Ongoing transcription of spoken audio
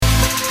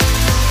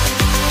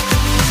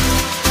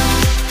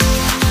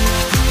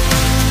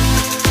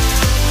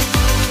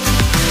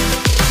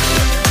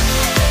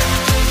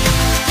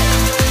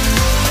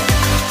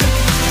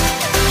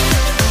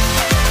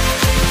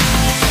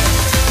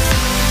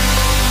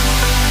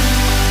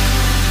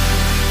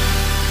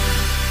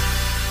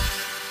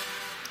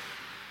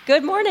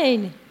Good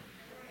morning.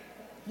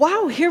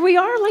 Wow, here we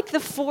are, like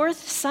the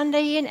fourth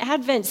Sunday in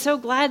Advent. So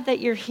glad that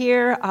you're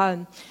here.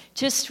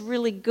 Just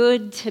really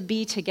good to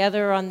be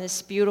together on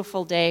this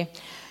beautiful day.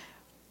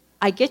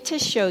 I get to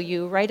show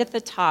you right at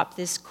the top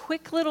this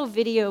quick little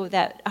video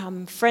that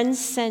friends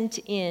sent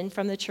in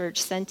from the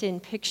church, sent in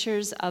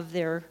pictures of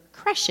their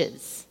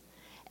creches.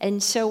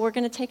 And so we're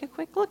going to take a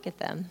quick look at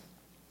them.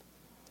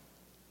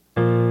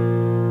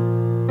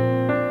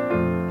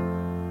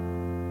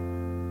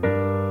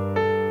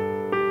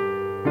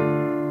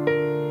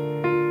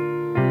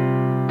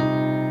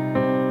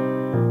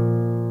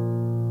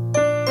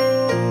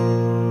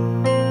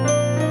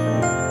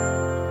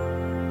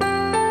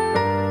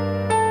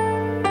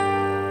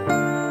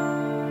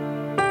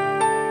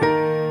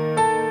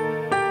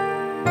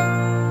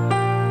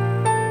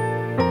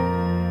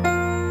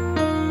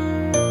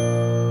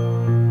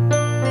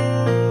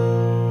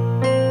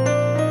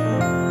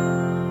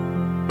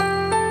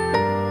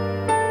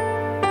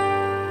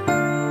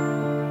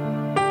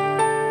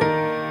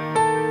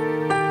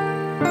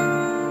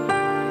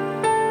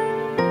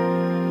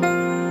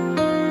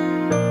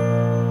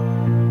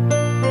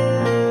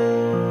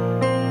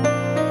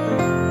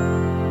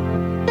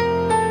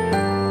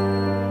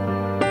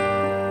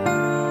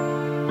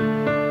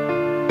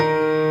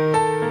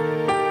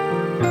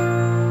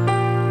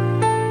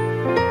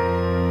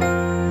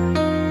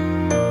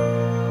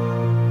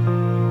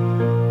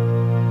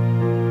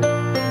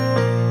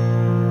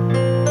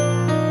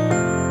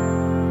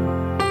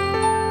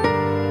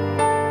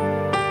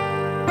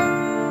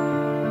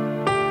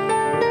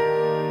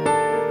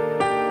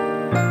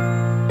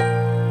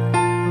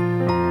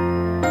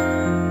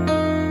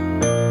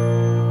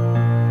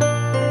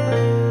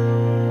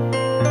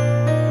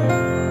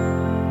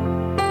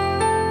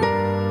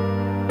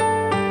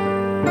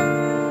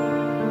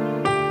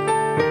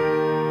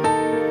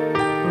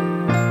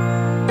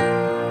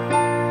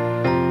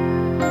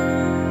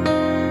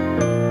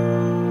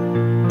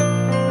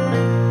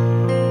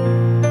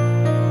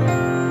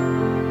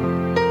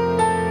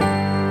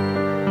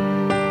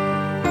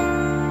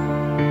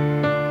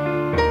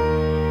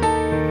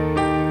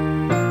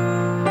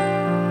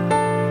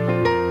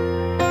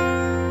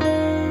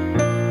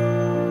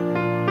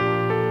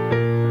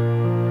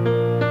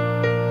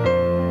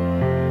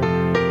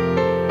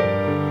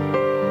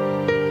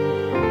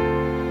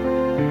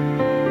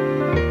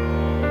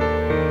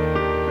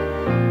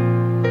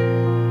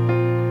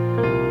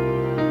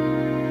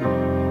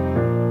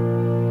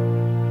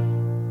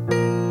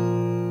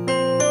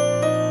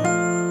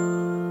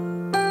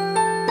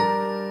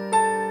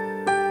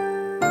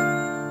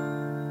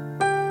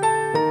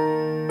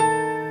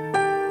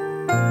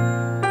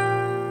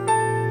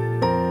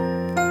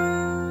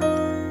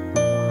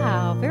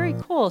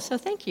 So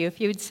thank you.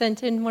 If you had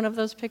sent in one of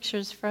those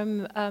pictures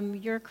from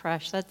your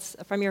crush, that's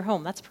from your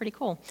home, that's pretty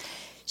cool.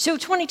 So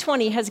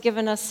 2020 has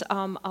given us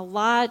a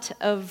lot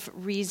of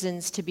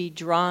reasons to be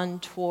drawn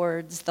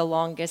towards the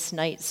longest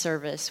night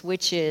service,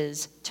 which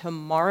is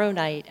tomorrow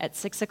night at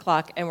 6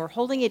 o'clock, and we're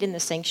holding it in the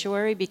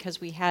sanctuary because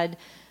we had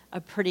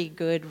a pretty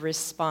good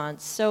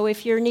response. So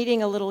if you're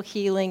needing a little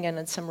healing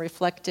and some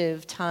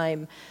reflective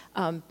time,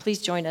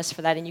 please join us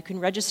for that, and you can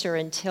register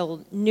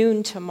until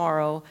noon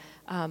tomorrow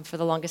for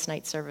the longest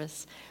night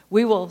service.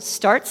 We will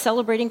start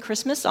celebrating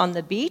Christmas on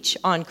the beach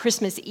on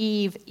Christmas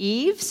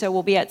Eve. So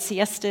we'll be at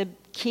Siesta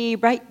Key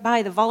right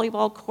by the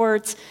volleyball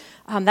courts.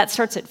 That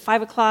starts at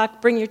 5 o'clock.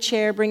 Bring your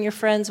chair, bring your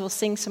friends. We'll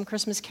sing some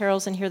Christmas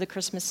carols and hear the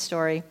Christmas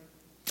story.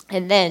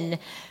 And then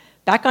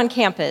back on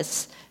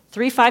campus,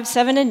 3, 5,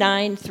 7, and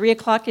 9. 3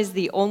 o'clock is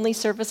the only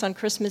service on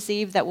Christmas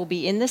Eve that will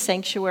be in the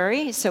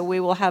sanctuary. So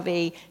we will have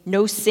a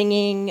no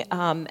singing,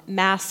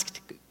 masked,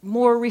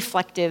 more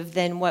reflective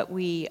than what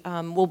we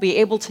will be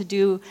able to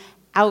do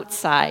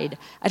outside.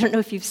 I don't know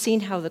if you've seen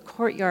how the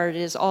courtyard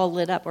is all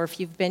lit up or if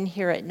you've been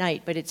here at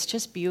night, but it's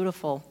just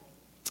beautiful.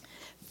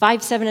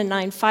 5, 7, and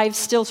 9. 5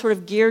 still sort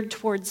of geared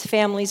towards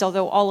families,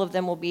 although all of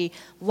them will be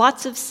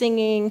lots of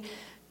singing,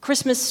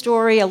 Christmas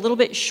story, a little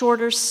bit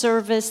shorter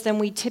service than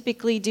we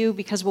typically do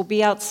because we'll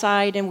be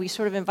outside, and we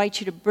sort of invite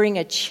you to bring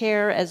a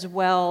chair as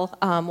well.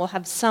 We'll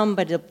have some,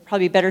 but it'll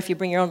probably be better if you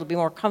bring your own. It'll be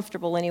more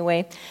comfortable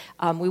anyway.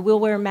 We will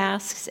wear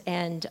masks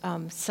and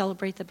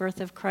celebrate the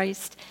birth of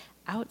Christ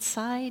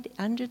outside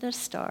under the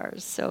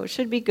stars, so it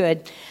should be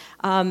good.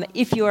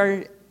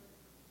 If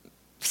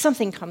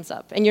something comes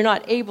up and you're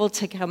not able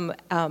to come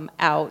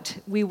out,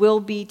 we will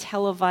be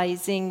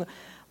televising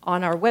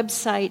on our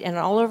website and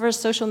all of our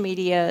social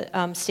media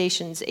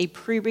stations a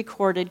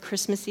pre-recorded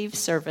Christmas Eve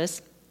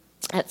service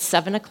at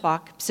 7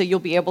 o'clock. So you'll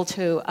be able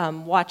to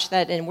watch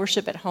that and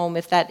worship at home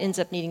if that ends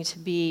up needing to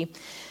be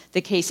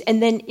the case.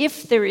 And then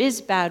if there is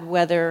bad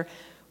weather,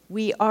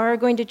 we are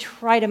going to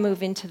try to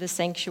move into the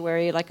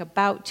sanctuary, like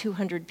about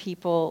 200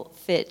 people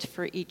fit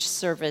for each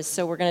service.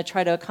 So we're going to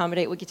try to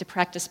accommodate. We get to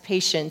practice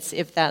patience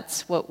if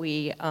that's what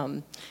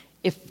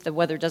if the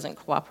weather doesn't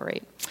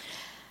cooperate.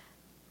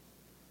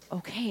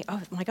 Okay, oh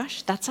my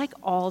gosh, that's like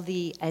all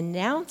the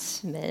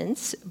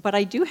announcements, but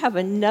I do have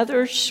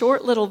another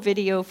short little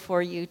video for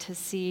you to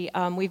see.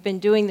 We've been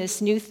doing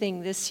this new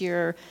thing this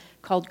year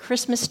called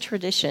Christmas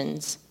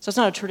Traditions. So it's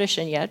not a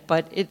tradition yet,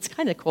 but it's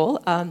kind of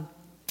cool.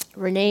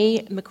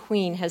 Renee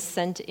McQueen has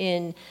sent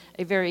in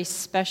a very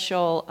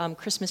special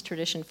Christmas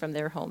tradition from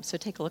their home. So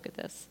take a look at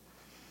this.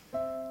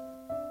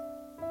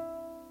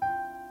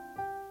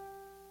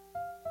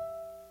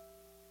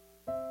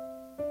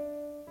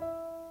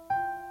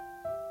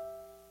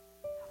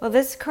 Well,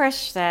 this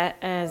crush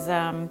set is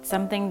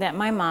something that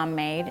my mom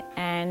made,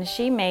 and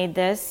she made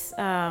this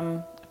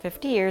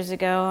 50 years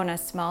ago in a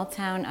small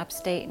town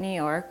upstate New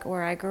York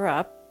where I grew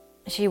up.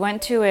 She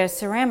went to a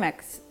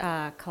ceramics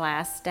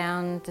class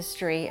down the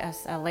street.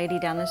 A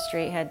lady down the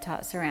street had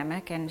taught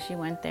ceramic, and she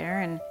went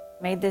there and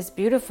made this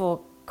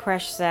beautiful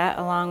crush set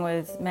along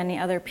with many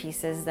other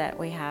pieces that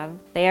we have.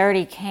 They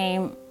already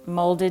came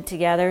molded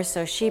together,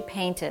 so she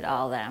painted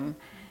all them.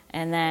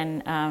 And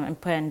then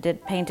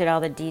painted all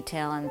the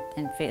detail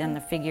and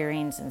the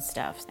figurines and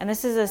stuff. And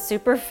this is a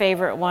super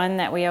favorite one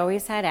that we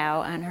always had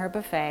out on her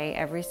buffet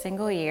every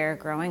single year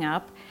growing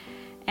up.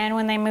 And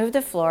when they moved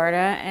to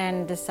Florida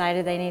and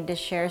decided they needed to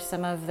share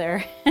some of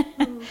their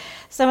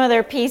some of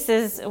their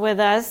pieces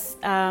with us,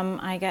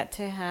 I got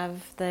to have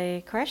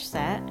the crush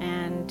set,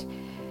 and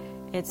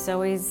it's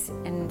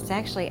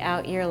actually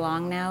out year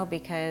long now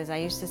because I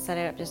used to set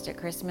it up just at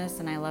Christmas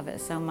and I love it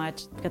so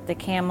much. Got the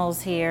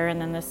camels here and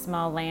then the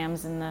small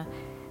lambs, and of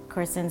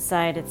course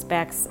inside it's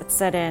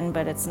set in,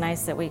 but it's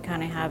nice that we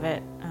kind of have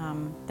it,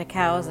 the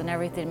cows and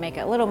everything, make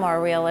it a little more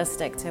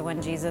realistic to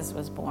when Jesus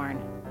was born.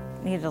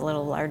 Needed a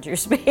little larger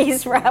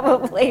space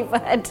probably,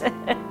 but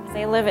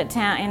they live in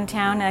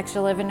town,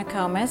 actually live in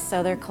Nokomis,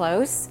 so they're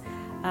close.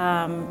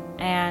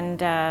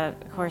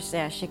 Of course,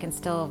 yeah, she can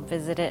still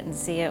visit it and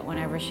see it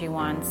whenever she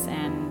wants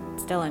and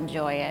still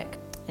enjoy it.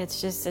 It's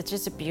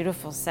just a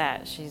beautiful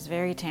set. She's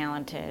very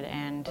talented,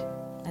 and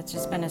it's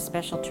just been a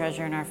special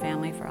treasure in our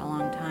family for a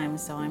long time,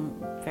 so I'm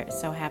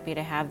so happy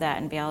to have that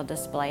and be able to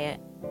display it.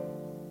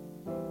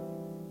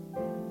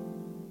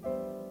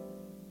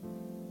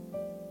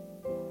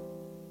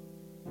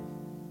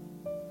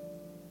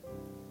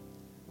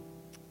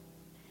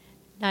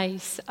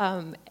 Nice.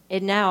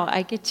 And now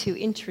I get to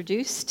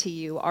introduce to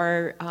you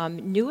our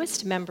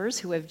newest members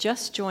who have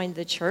just joined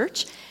the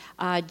church,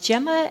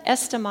 Gemma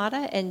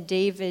Estamada and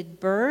David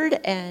Bird,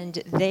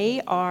 and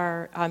they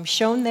are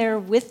shown there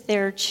with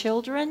their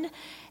children.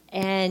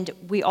 And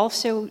we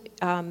also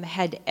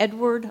had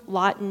Edward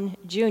Lawton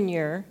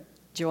Jr.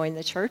 join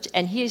the church,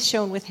 and he is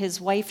shown with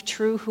his wife,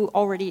 True, who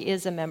already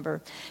is a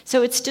member.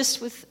 So it's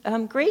just with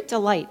great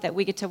delight that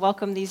we get to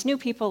welcome these new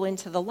people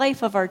into the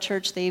life of our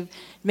church. They've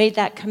made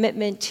that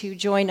commitment to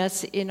join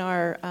us in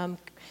our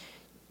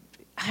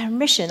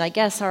mission, I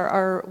guess,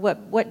 our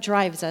what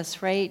drives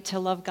us, right? To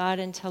love God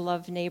and to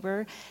love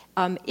neighbor.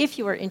 If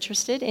you are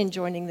interested in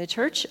joining the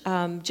church,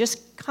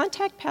 just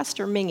contact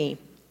Pastor Mingy.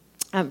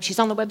 She's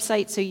on the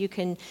website, so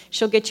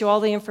she'll get you all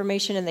the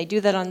information, and they do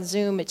that on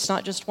Zoom. It's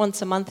not just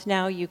once a month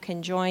now. You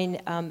can join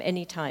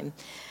anytime.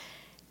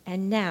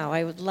 And now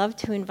I would love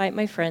to invite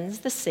my friends,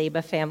 the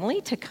Saba family,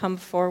 to come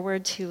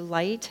forward to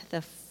light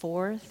the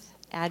fourth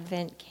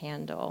Advent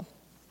candle.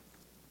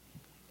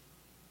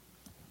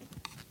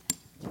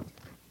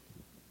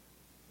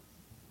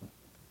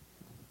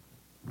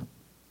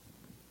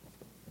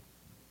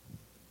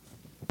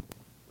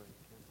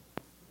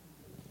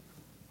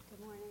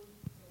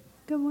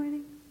 Good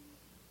morning.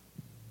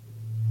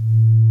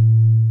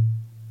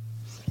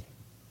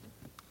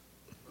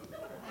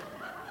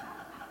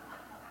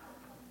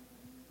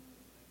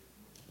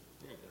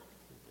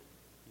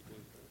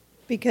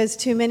 Because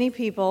too many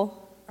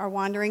people are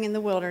wandering in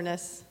the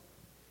wilderness,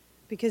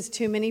 because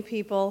too many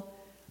people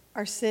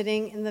are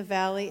sitting in the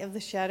valley of the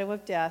shadow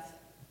of death,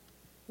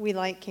 we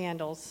light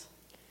candles.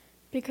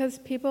 Because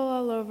people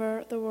all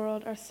over the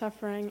world are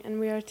suffering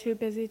and we are too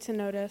busy to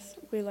notice,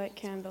 we light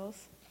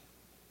candles.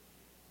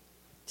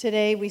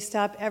 Today we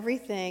stop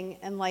everything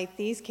and light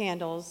these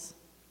candles,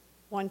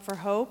 one for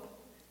hope,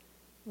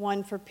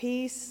 one for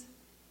peace,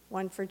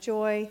 one for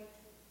joy,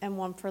 and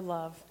one for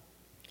love.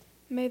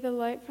 May the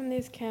light from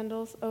these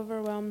candles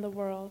overwhelm the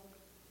world.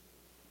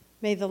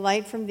 May the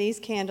light from these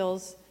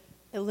candles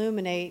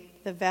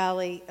illuminate the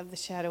valley of the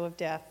shadow of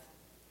death.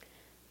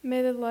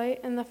 May the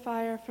light and the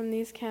fire from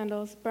these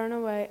candles burn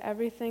away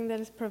everything that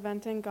is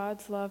preventing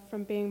God's love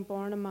from being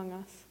born among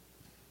us.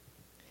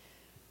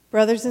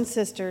 Brothers and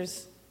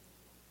sisters,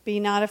 be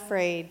not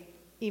afraid,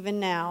 even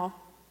now,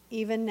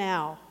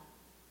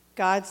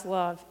 God's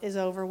love is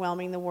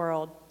overwhelming the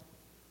world.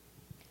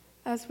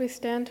 As we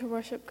stand to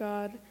worship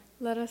God,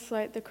 let us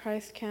light the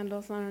Christ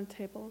candles on our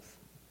tables.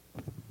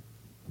 Oh,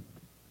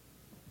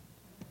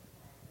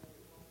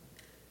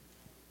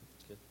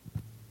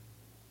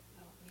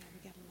 yeah, we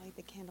got to light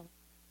the candle.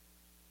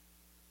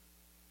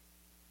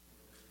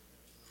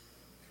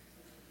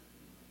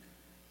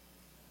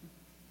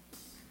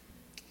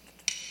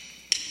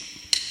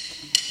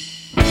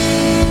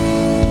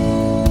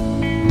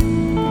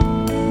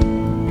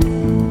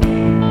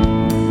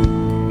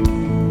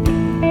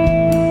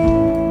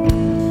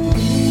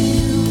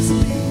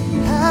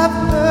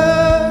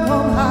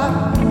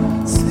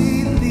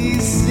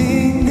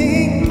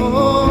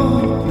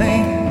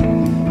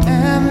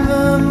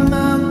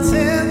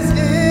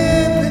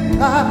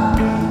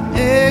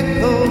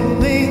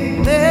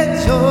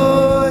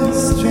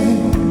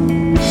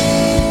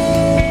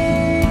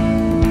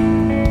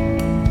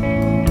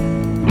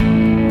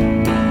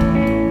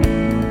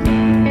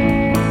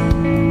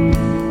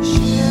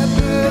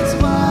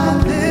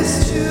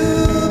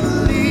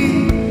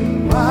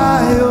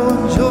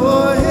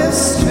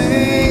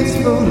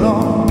 so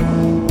long.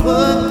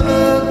 What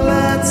a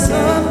glad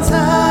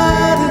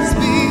sometimes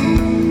be,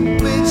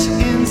 which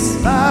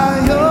inspire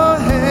your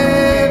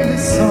heavenly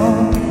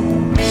song.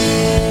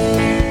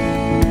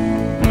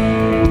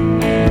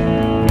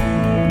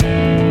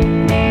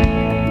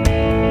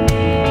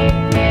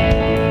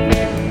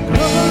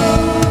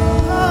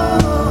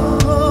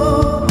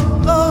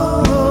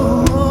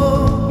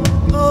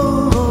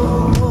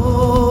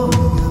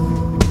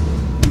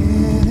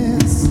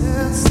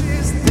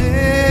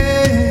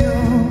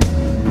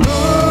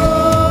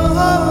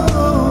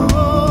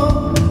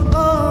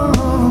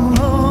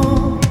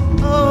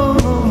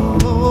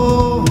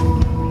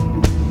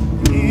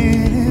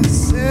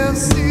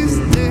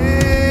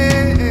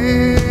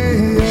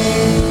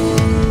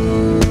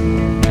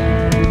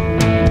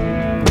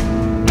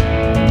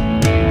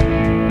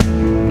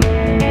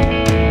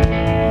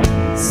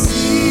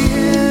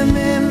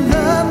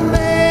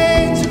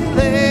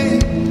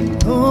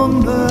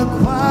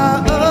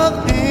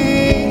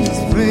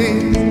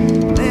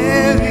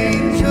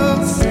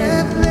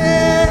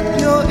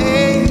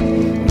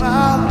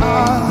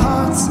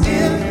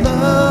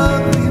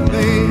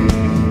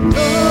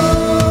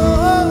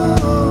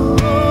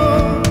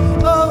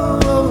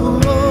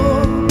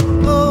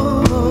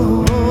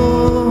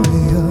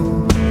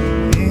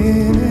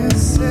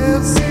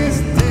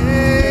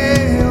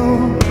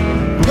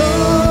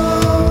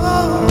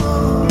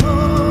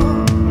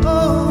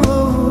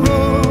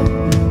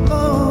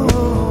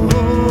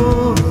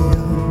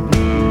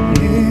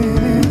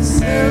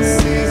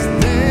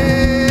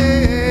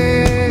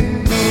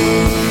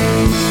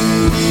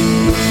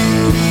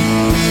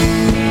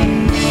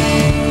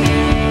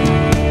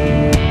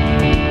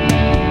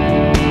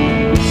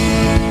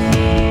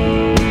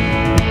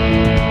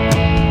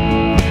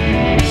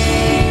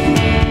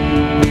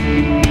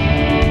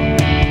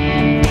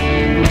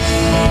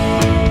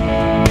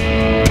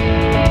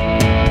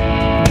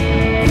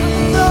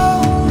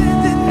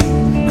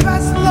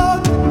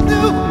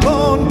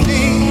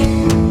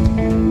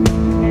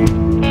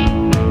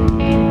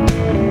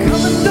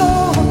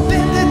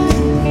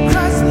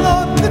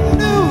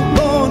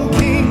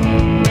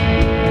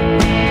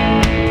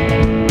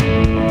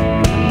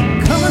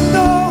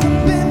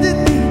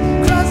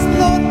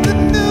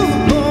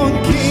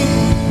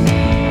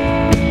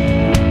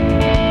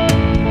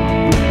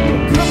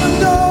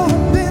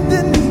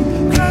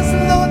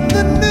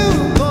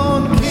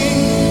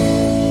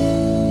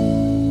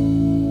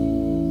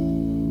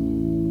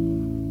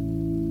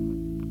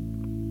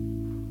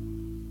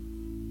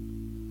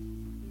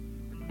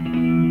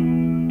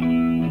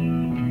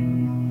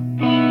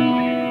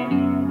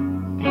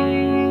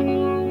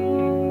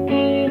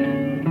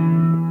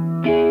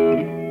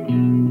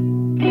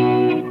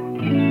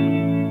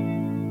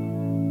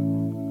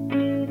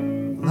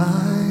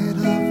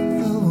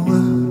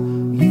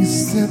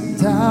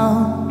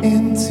 Down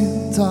into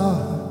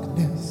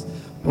darkness,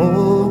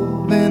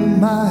 open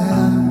my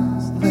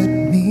eyes, let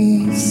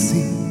me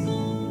see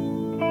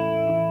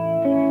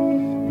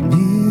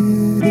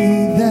beauty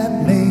that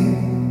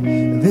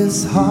made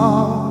this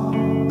heart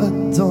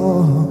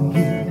adore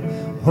you,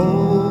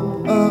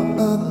 hope of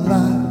a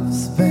life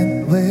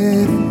spent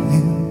with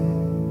you.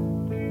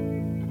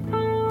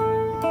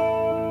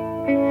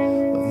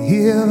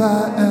 Here I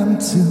am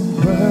to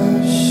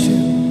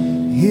worship,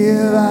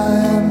 here I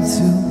am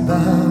to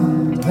bow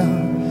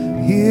down.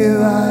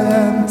 Here I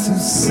am to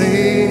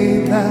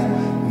say that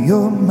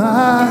you're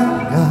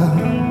my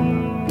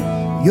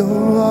God.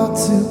 You're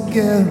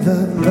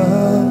altogether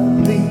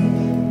lovely,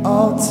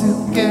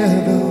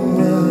 altogether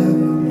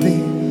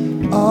worthy,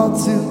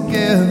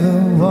 altogether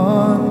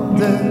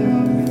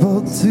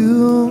wonderful to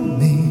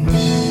me.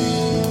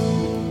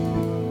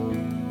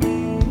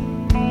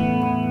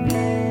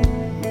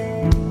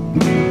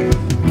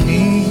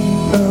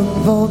 King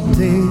of all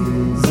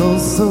days, oh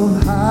so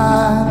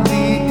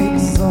highly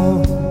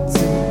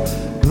exalted,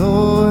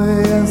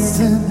 glorious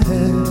in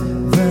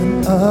heaven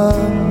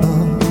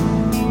above,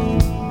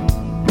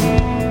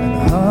 and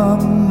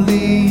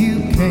humbly you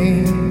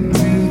came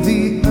to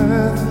the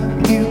earth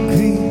you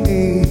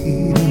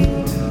created,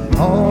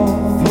 all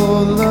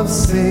full of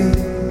sin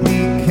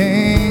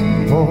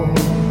became born.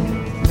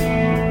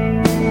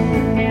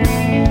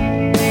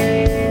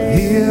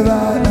 Here I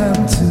am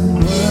to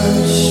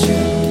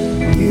worship,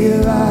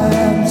 here I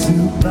am to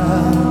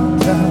bow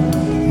down,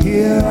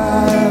 here I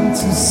am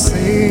to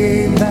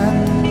say that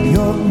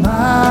you're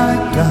my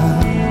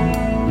God.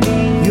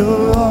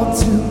 You're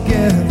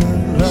altogether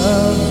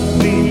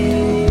lovely,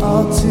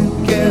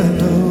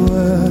 altogether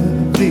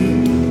worthy,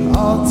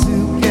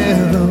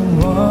 altogether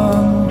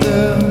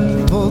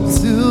wonderful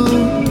to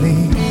me.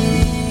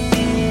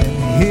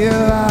 And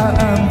here I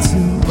am to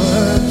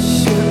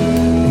worship,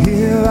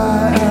 here I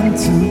am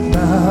to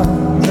bow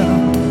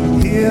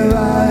down, here I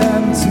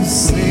am to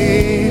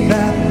say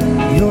that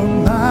you're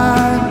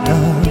my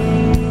God.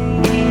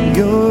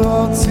 You're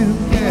all too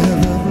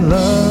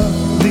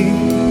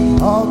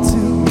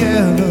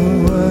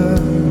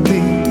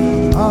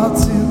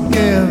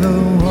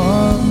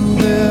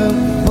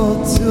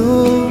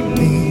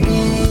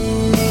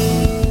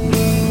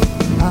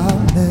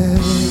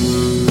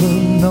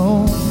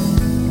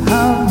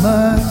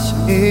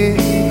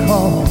it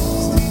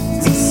cost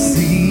to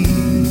see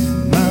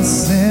my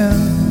sin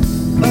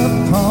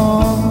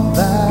upon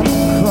that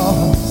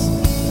cross.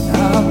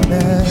 I've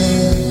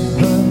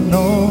never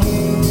known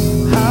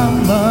how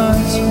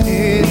much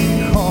it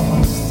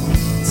cost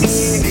to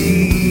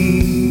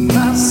see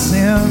my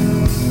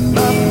sin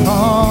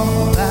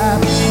upon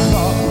that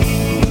cross.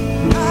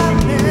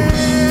 I've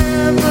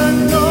never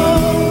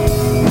known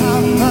how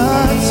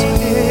much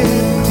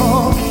it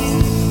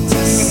cost to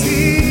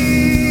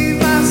see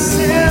my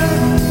sin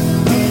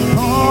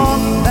upon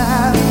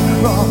that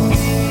cross.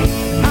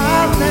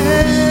 I've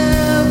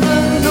never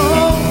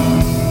known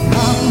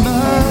how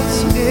much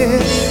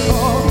it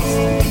cost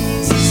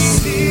to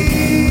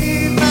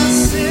see my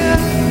sin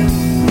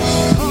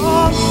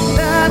upon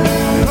that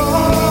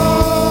cross.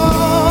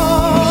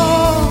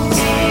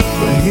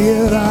 But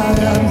here I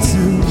am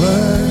to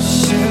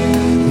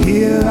worship,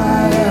 here I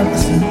am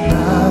to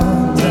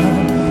bow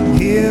down,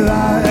 here I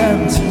am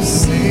to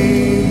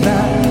say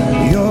that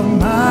you're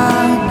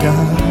my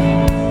God.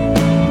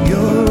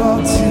 You're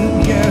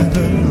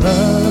altogether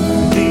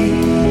lovely,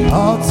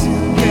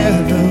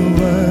 altogether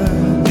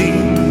worthy,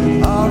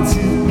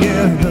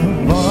 altogether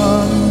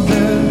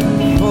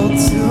wonderful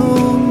to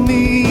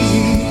me.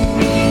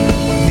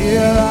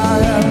 Here I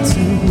am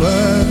to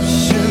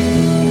worship,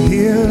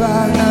 here I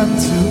am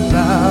to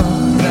bow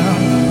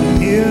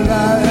down, here I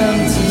am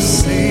to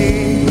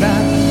say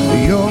that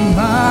you're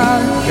my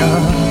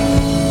God.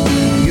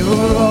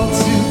 You're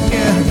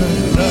altogether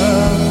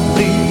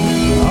lovely,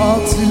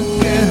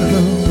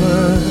 altogether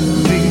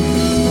worthy,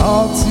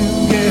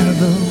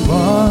 altogether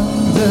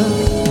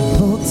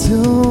wonderful to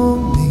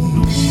me.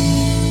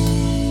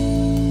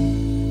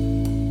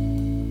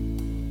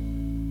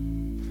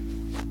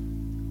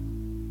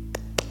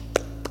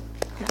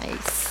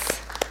 Nice.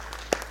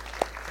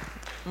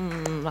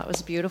 That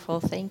was beautiful.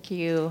 Thank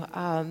you.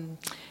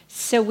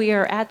 So we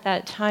are at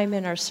that time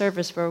in our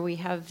service where we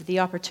have the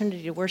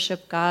opportunity to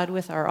worship God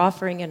with our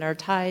offering and our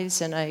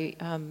tithes,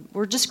 and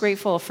we're just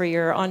grateful for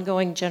your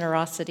ongoing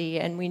generosity.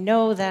 And we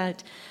know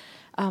that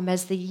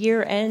as the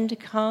year end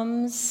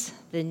comes,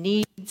 the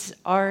needs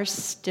are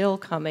still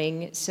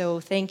coming. So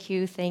thank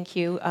you, thank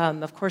you.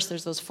 Of course,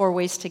 there's those 4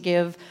 ways to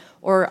give.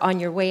 Or on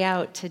your way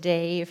out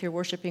today, if you're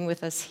worshiping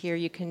with us here,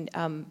 you can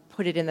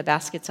put it in the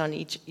baskets on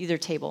either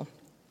table.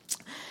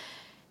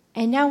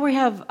 And now we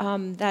have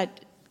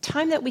that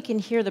time that we can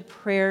hear the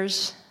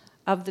prayers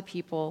of the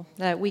people,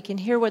 that we can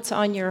hear what's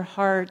on your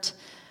heart,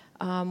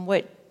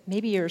 what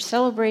maybe you're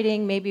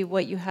celebrating, maybe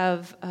what you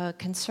have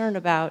concern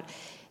about.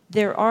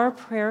 There are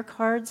prayer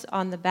cards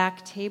on the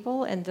back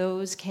table, and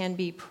those can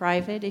be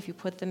private if you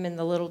put them in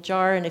the little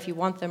jar, and if you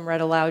want them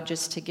read aloud,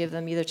 just to give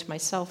them either to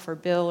myself or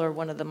Bill or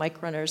one of the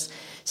mic runners.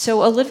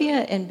 So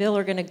Olivia and Bill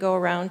are going to go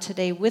around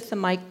today with the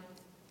mic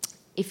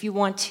if you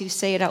want to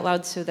say it out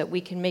loud so that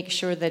we can make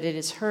sure that it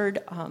is heard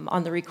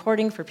on the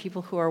recording for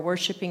people who are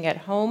worshiping at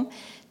home.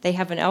 They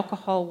have an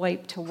alcohol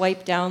wipe to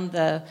wipe down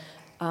the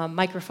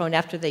microphone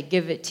after they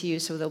give it to you,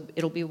 so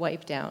it'll be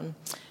wiped down.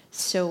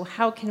 So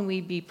how can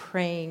we be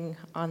praying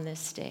on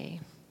this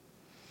day?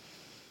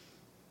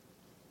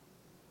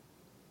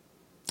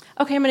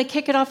 Okay, I'm going to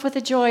kick it off with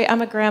a joy.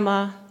 I'm a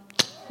grandma.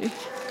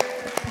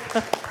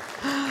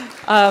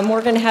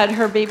 Morgan had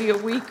her baby a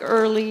week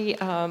early.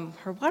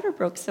 Her water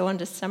broke, so on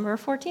December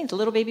 14th, a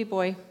little baby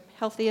boy,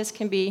 healthy as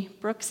can be,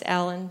 Brooks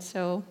Allen.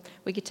 So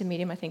we get to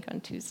meet him, I think,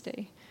 on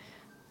Tuesday.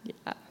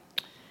 Yeah.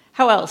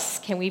 How else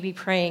can we be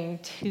praying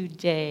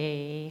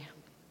today?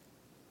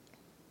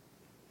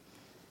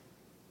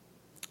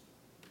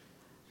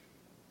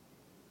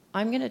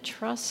 I'm going to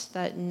trust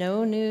that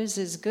no news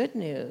is good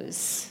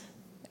news.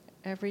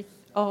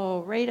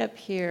 Right up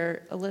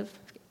here,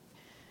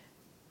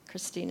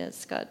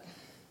 Christina's got.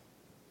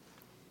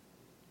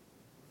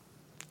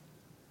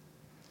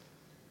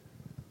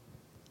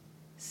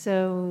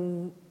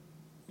 So,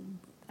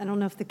 I don't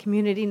know if the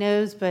community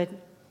knows, but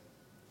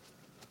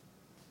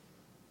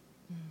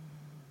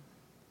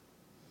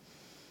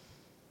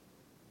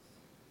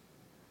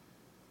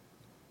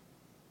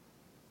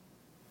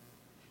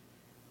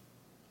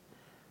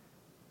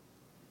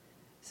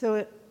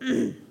so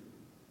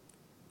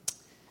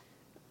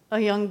a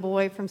young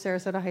boy from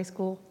Sarasota High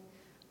School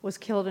was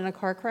killed in a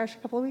car crash a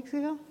couple of weeks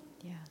ago.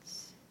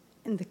 Yes.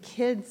 And the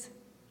kids,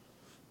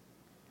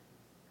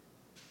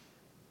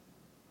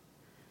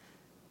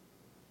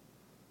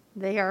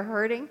 they are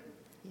hurting.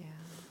 Yeah.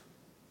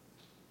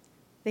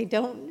 They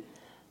don't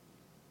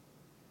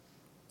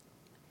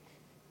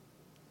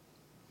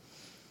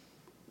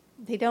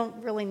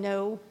really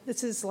know.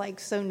 This is like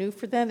so new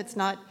for them. It's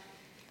not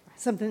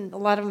something a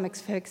lot of them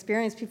have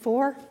experienced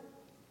before.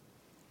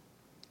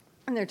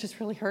 And they're just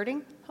really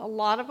hurting, a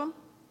lot of them.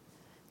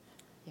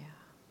 Yeah.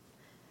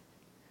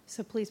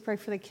 So please pray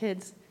for the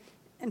kids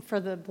and for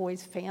the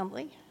boy's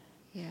family.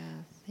 Yeah,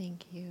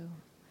 thank you.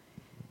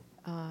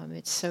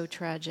 It's so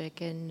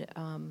tragic, and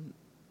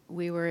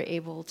we were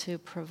able to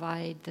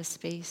provide the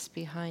space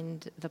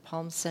behind the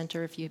Palm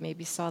Center. If you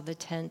maybe saw the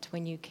tent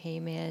when you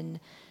came in,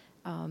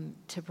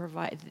 to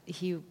provide,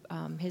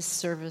 his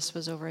service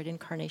was over at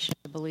Incarnation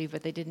believe,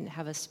 but they didn't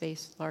have a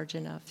space large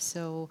enough.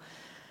 So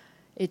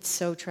it's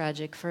so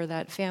tragic for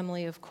that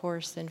family, of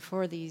course, and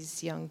for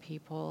these young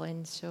people.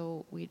 And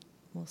so we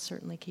will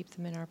certainly keep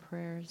them in our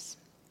prayers.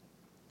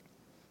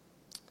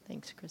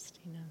 Thanks,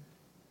 Christina.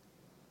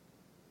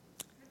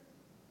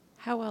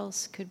 How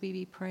else could we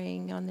be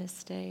praying on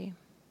this day?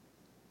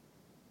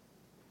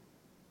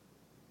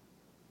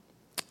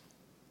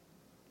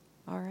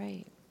 All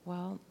right,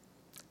 well,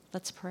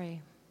 let's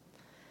pray.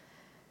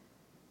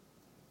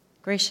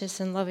 Gracious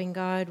and loving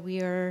God,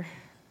 we are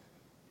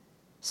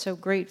so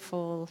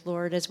grateful,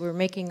 Lord, as we're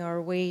making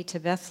our way to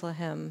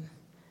Bethlehem.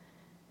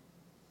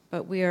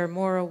 But we are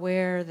more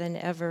aware than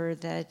ever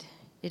that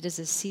it is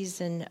a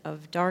season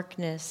of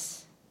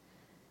darkness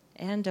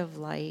and of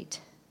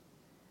light.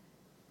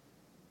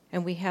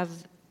 And we have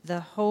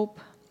the hope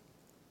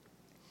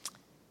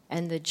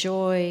and the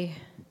joy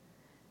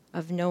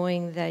of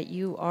knowing that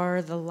you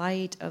are the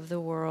light of the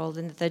world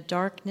and that the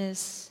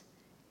darkness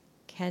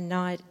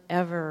cannot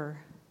ever,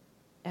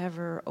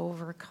 ever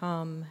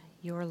overcome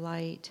your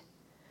light.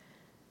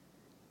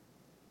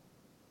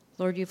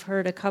 Lord, you've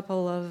heard a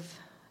couple of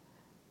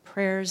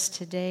prayers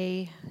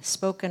today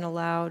spoken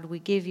aloud. We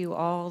give you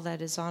all that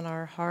is on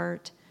our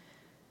heart.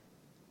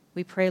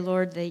 We pray,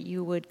 Lord, that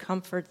you would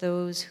comfort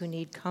those who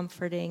need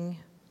comforting,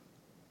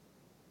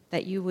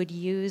 that you would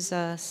use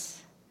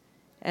us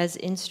as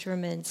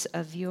instruments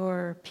of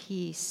your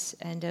peace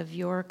and of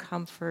your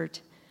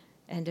comfort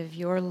and of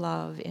your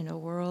love in a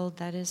world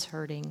that is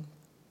hurting.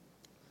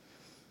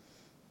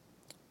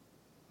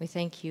 We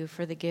thank you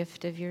for the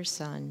gift of your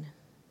Son,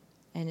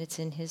 and it's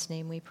in his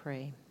name we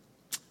pray.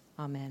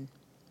 Amen.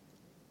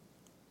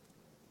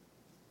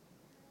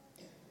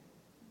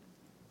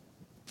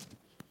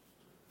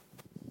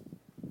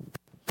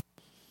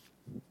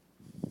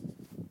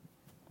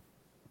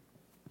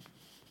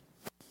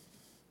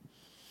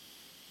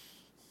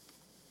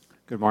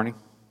 Good morning.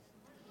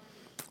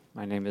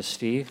 My name is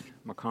Steve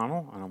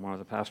McConnell, and I'm one of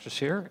the pastors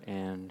here,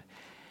 and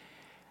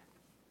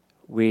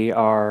we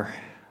are,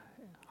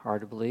 hard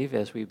to believe,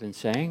 as we've been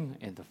saying,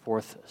 in the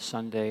fourth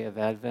Sunday of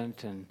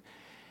Advent and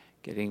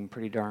getting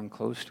pretty darn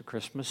close to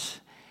Christmas.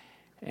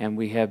 And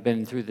we have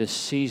been through this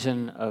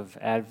season of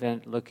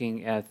Advent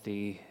looking at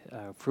the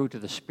fruit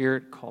of the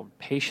Spirit called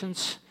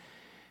patience.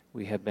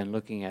 We have been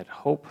looking at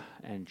hope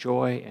and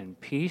joy and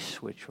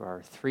peace, which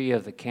are three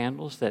of the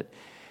candles that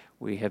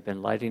we have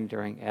been lighting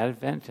during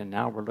Advent, and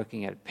now we're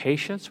looking at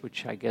patience,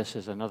 which I guess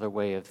is another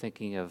way of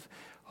thinking of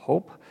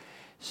hope.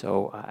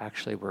 So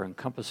actually we're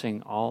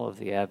encompassing all of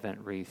the Advent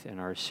wreath in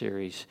our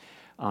series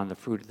on the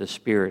fruit of the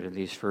Spirit in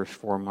these first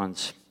 4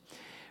 months.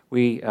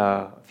 We,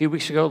 a few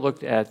weeks ago,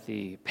 looked at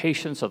the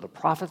patience of the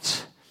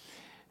prophets,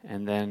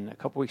 and then a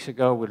couple weeks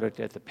ago we looked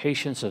at the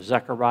patience of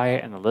Zechariah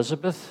and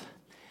Elizabeth,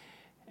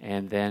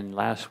 and then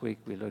last week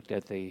we looked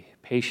at the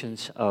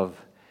patience of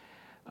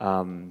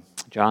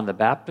John the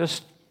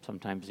Baptist,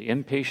 sometimes the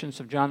impatience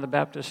of John the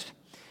Baptist.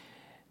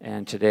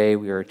 And today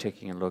we are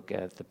taking a look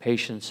at the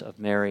patience of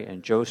Mary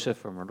and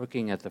Joseph, and we're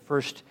looking at the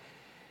first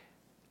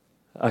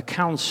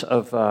accounts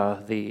of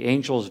the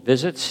angel's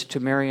visits to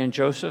Mary and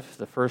Joseph,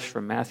 the first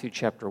from Matthew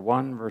chapter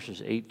 1,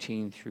 verses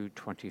 18 through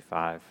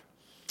 25.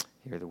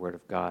 Hear the word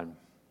of God.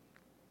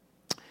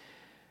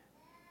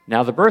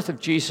 Now the birth of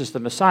Jesus the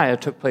Messiah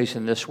took place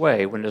in this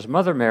way. When his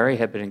mother Mary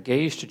had been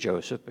engaged to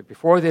Joseph, but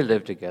before they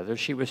lived together,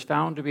 she was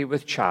found to be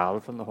with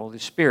child from the Holy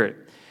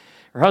Spirit.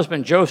 Her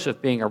husband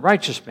Joseph, being a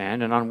righteous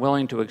man and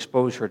unwilling to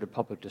expose her to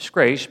public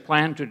disgrace,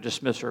 planned to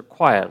dismiss her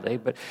quietly.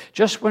 But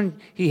just when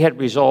he had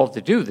resolved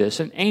to do this,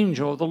 an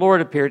angel of the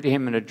Lord appeared to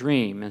him in a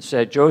dream and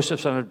said,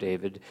 "Joseph, son of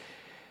David,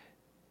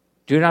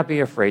 do not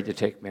be afraid to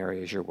take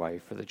Mary as your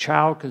wife, for the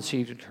child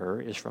conceived in her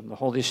is from the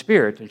Holy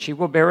Spirit, and she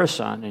will bear a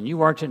son, and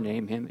you are to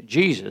name him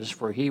Jesus,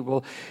 for he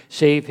will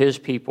save his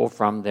people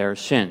from their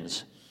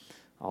sins."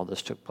 All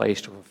this took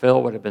place to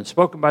fulfill what had been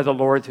spoken by the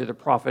Lord through the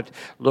prophet.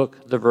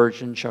 "Look, the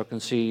virgin shall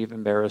conceive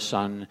and bear a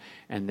son,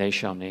 and they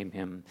shall name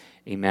him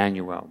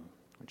Emmanuel,"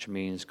 which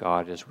means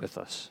God is with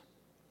us.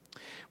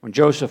 When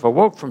Joseph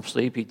awoke from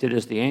sleep, he did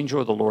as the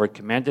angel of the Lord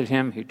commanded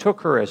him. He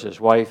took her as his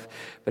wife,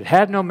 but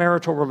had no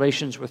marital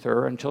relations with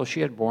her until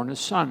she had borne a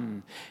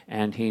son,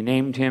 and he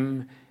named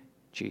him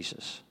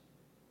Jesus.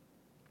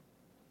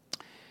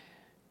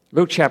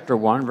 Luke chapter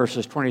 1,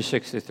 verses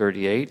 26 to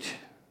 38.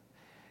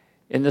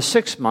 In the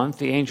 6th month,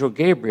 the angel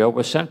Gabriel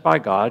was sent by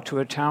God to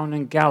a town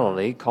in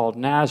Galilee called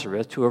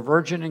Nazareth to a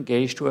virgin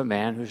engaged to a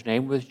man whose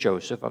name was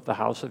Joseph of the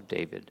house of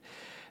David.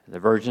 And the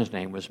virgin's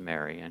name was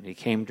Mary, and he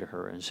came to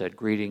her and said,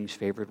 "Greetings,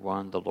 favored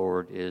one, the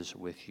Lord is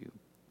with you."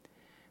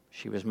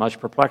 She was much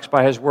perplexed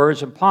by his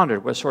words and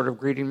pondered what sort of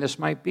greeting this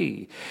might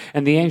be.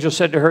 And the angel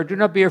said to her, "Do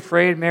not be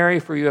afraid, Mary,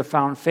 for you have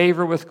found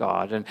favor with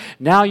God. And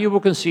now you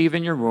will conceive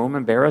in your womb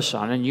and bear a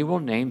son, and you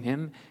will name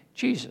him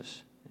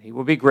Jesus. He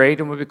will be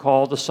great and will be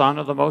called the Son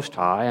of the Most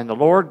High, and the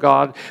Lord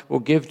God will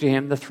give to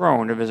him the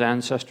throne of his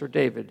ancestor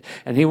David.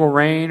 And he will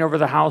reign over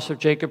the house of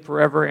Jacob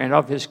forever, and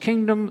of his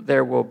kingdom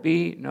there will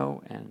be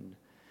no end."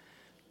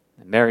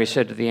 And Mary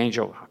said to the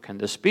angel, "How can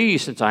this be,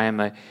 since I am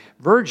a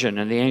virgin?"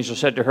 And the angel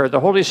said to her, "The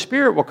Holy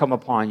Spirit will come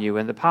upon you,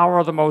 and the power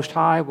of the Most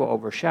High will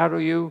overshadow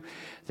you.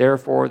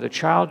 Therefore, the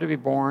child to be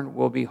born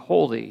will be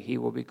holy. He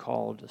will be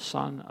called the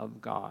Son of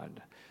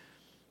God.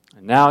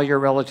 And now your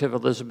relative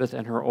Elizabeth,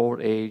 in her old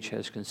age,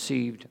 has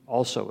conceived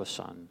also a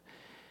son.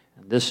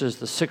 And this is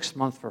the 6th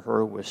month for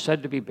her who was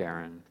said to be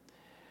barren,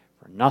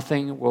 for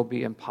nothing will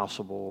be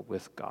impossible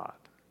with God."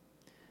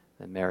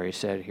 Then Mary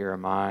said, "Here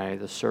am I,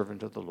 the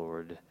servant of the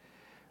Lord.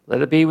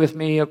 Let it be with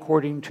me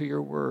according to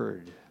your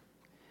word."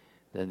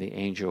 Then the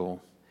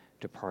angel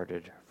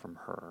departed from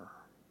her.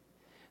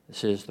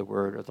 This is the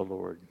word of the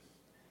Lord.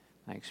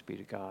 Thanks be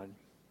to God.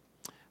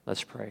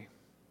 Let's pray.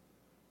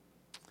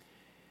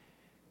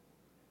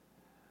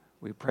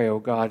 We pray, O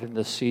God, in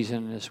this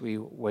season as we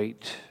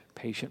wait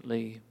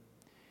patiently,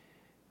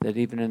 that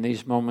even in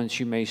these moments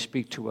you may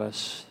speak to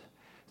us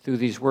through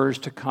these words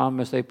to come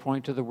as they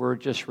point to the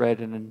word just read,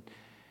 and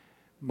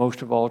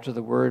most of all to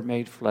the word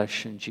made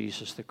flesh in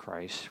Jesus the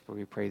Christ. For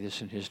we pray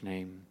this in his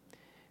name.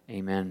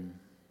 Amen.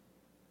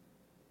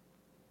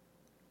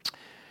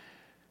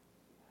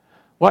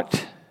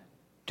 What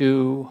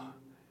do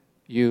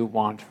you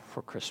want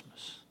for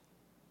Christmas?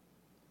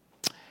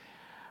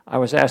 I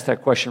was asked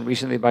that question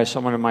recently by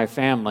someone in my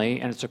family,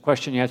 and it's a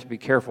question you have to be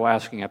careful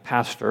asking a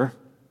pastor,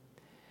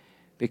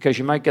 because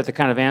you might get the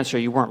kind of answer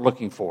you weren't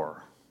looking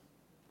for.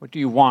 What do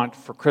you want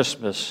for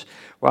Christmas?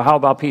 Well, how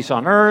about peace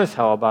on earth?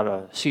 How about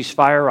a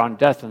ceasefire on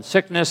death and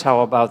sickness? How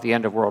about the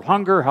end of world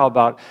hunger? How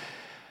about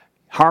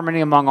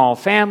harmony among all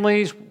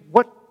families?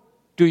 What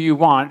do you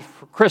want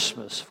for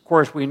Christmas? Of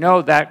course, we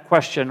know that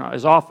question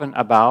is often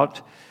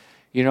about,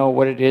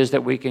 what it is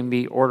that we can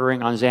be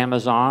ordering on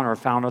Amazon or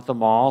found at the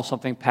mall,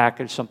 something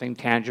packaged, something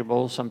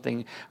tangible,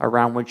 something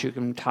around which you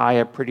can tie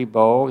a pretty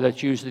bow.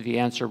 That's usually the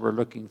answer we're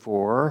looking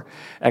for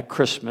at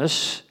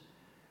Christmas.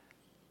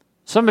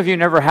 Some of you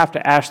never have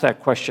to ask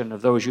that question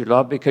of those you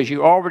love because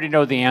you already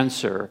know the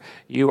answer.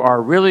 You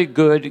are really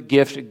good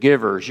gift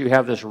givers. You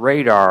have this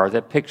radar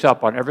that picks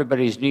up on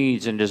everybody's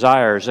needs and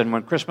desires. And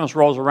when Christmas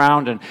rolls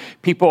around and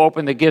people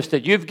open the gifts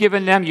that you've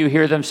given them, you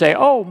hear them say,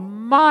 "Oh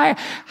my,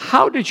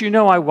 how did you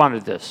know I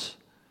wanted this?"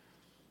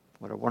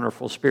 What a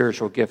wonderful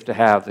spiritual gift to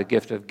have, the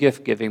gift of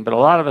gift giving. But a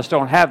lot of us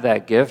don't have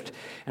that gift.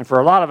 And for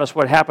a lot of us,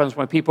 what happens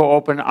when people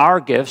open our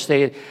gifts,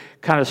 they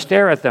kind of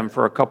stare at them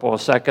for a couple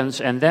of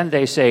seconds, and then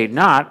they say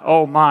not,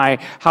 "Oh my,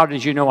 how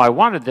did you know I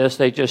wanted this?"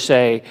 They just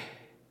say,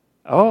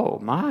 "Oh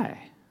my."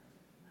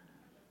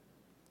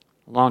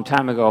 A long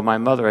time ago, my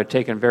mother had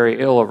taken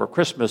very ill over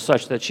Christmas,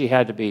 such that she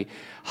had to be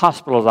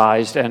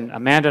hospitalized, and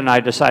Amanda and I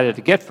decided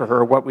to get for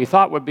her what we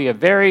thought would be a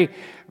very,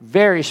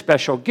 very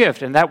special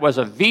gift, and that was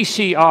a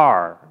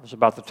VCR. It was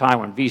about the time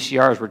when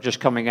VCRs were just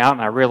coming out,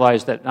 and I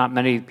realized that not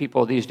many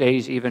people these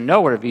days even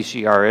know what a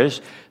VCR is.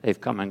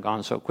 They've come and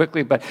gone so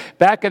quickly, but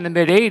back in the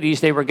mid-'80s,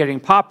 they were getting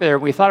popular.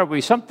 We thought it would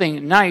be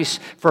something nice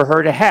for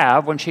her to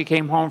have when she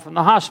came home from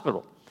the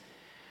hospital.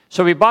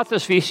 So we bought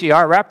this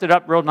VCR, wrapped it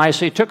up real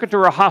nicely, took it to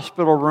her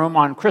hospital room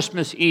on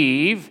Christmas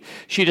Eve.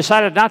 She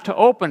decided not to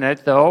open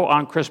it, though,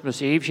 on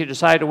Christmas Eve. She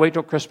decided to wait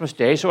till Christmas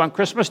Day. So on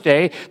Christmas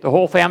Day, the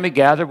whole family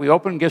gathered. We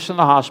opened gifts in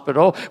the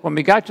hospital. When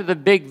we got to the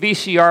big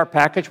VCR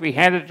package, we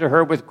handed it to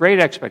her with great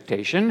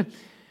expectation.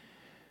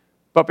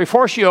 But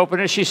before she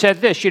opened it, she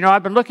said this,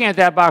 "I've been looking at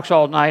that box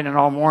all night and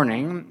all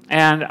morning,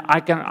 and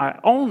I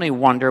only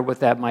wonder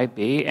what that might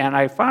be." And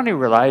I finally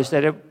realized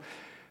that it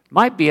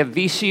might be a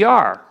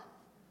VCR.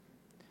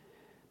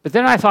 But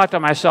then I thought to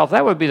myself,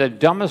 that would be the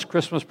dumbest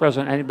Christmas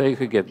present anybody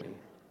could give me.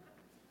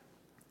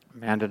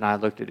 Amanda and I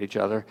looked at each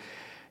other,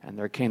 and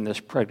there came this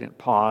pregnant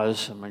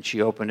pause. And when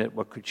she opened it,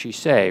 what could she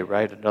say,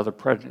 right? Another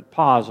pregnant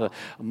pause, a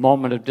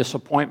moment of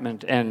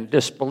disappointment and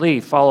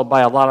disbelief, followed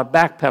by a lot of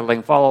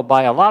backpedaling, followed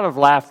by a lot of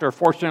laughter.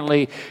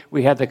 Fortunately,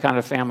 we had the kind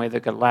of family that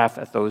could laugh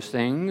at those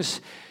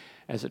things.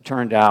 As it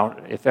turned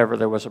out, if ever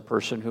there was a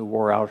person who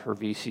wore out her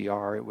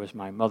VCR, it was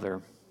my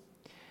mother.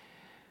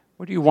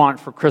 What do you want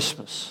for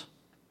Christmas?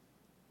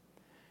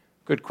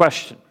 Good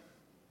question.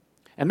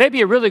 And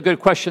maybe a really good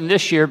question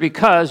this year,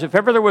 because if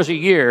ever there was a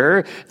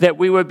year that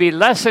we would be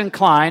less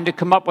inclined to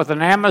come up with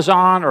an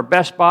Amazon or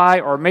Best Buy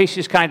or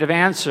Macy's kind of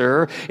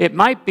answer, it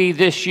might be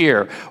this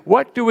year.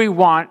 What do we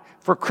want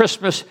for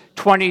Christmas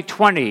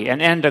 2020?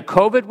 An end to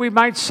COVID, we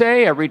might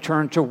say. A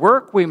return to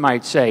work, we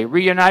might say.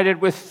 Reunited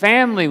with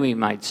family, we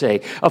might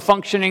say. A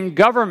functioning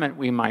government,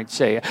 we might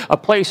say. A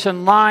place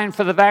in line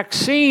for the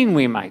vaccine,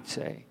 we might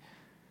say.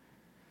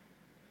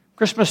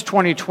 Christmas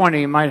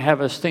 2020 might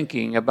have us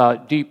thinking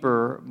about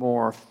deeper,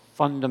 more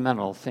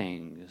fundamental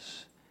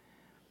things.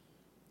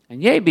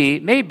 And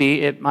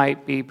maybe it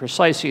might be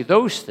precisely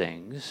those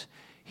things,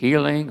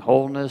 healing,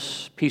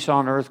 wholeness, peace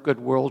on earth, good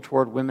world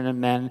toward women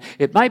and men.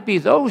 It might be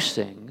those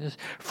things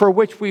for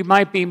which we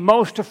might be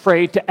most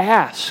afraid to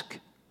ask.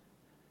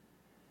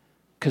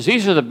 Because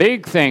these are the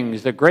big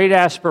things, the great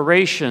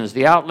aspirations,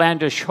 the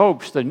outlandish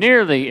hopes, the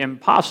nearly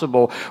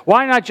impossible.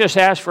 Why not just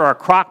ask for a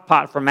crock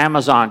pot from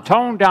Amazon?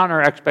 Tone down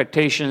our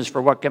expectations for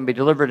what can be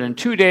delivered in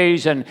 2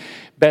 days and,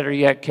 better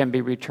yet, can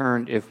be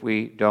returned if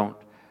we don't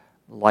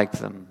like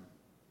them.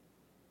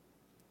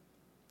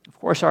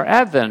 course, our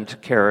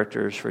Advent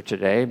characters for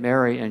today,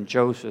 Mary and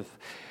Joseph,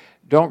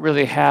 don't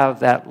really have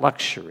that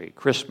luxury.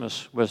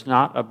 Christmas was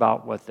not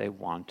about what they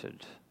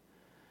wanted.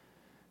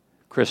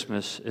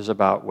 Christmas is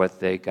about what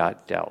they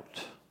got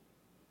dealt.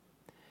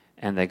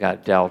 And they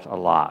got dealt a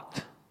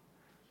lot.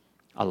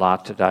 A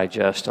lot to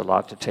digest, a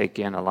lot to take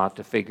in, a lot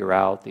to figure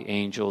out. The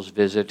angels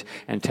visit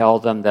and tell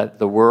them that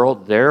the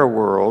world, their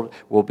world,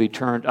 will be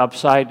turned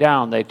upside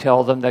down. They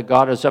tell them that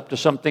God is up to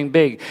something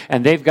big,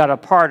 and they've got a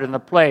part in the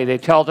play. They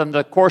tell them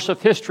the course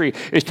of history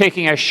is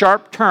taking a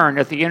sharp turn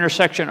at the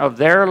intersection of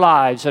their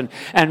lives,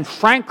 and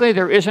frankly,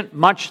 there isn't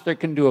much they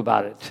can do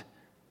about it.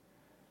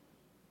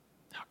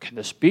 How can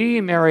this be?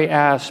 Mary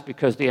asks,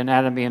 because the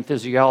anatomy and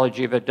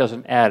physiology of it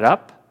doesn't add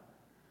up.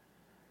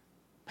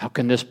 How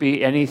can this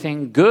be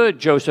anything good?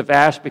 Joseph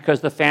asked,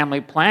 because the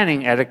family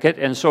planning etiquette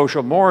and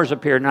social mores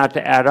appear not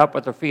to add up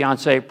with the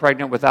fiancée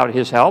pregnant without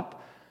his help.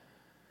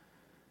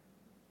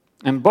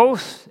 And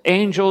both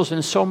angels,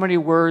 in so many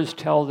words,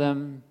 tell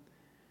them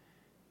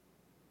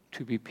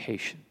to be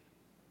patient.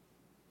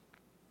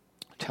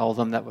 Tell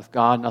them that with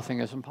God, nothing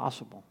is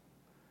impossible.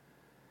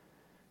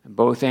 And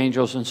both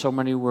angels, in so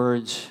many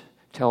words,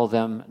 tell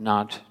them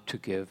not to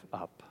give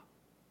up.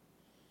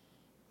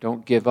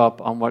 Don't give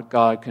up on what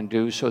God can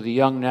do. So the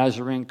young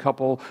Nazarene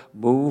couple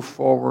move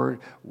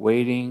forward,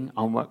 waiting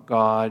on what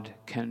God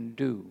can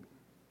do.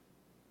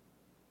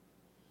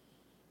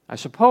 I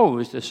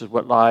suppose this is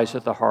what lies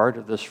at the heart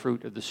of this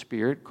fruit of the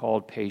Spirit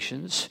called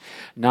patience,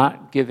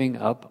 not giving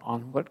up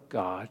on what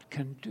God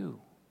can do.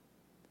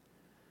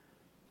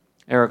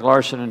 Eric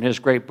Larson, in his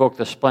great book,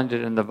 The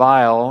Splendid and the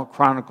Vile,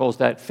 chronicles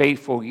that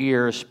fateful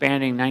year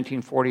spanning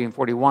 1940 and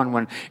 41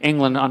 when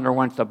England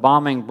underwent the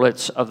bombing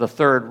blitz of the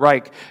Third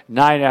Reich,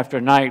 night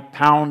after night,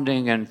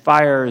 pounding and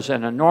fires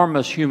and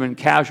enormous human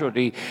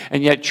casualty.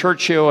 And yet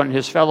Churchill and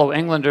his fellow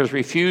Englanders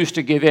refused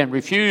to give in,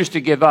 refused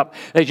to give up.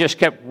 They just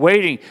kept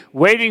waiting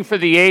for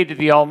the aid of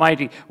the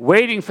Almighty,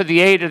 waiting for the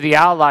aid of the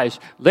Allies.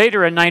 Later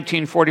in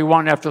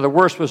 1941, after the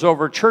worst was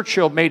over,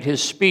 Churchill made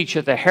his speech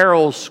at the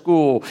Herald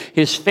School,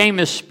 his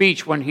famous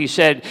speech when he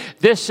said,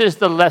 "This is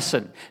the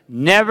lesson.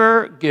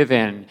 Never give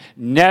in.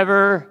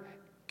 Never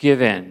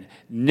give in.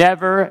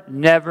 Never,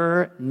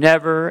 never,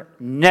 never,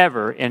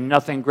 never, in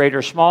nothing great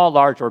or small,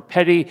 large or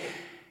petty,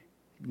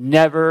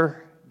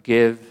 never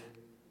give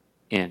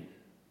in."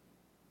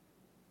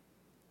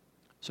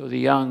 So the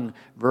young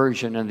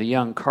virgin and the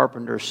young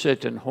carpenter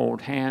sit and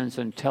hold hands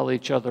and tell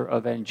each other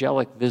of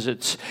angelic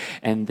visits,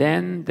 and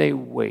then they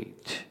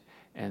wait,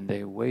 and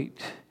they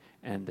wait,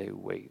 and they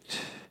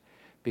wait.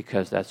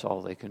 Because that's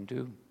all they can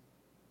do.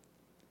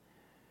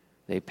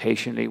 They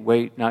patiently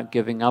wait, not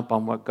giving up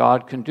on what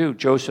God can do.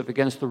 Joseph,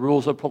 against the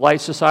rules of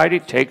polite society,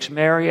 takes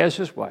Mary as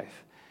his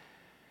wife.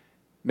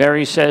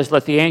 Mary says,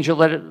 "Let the angel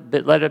let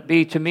it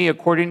be to me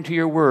according to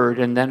your word,"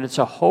 and then it's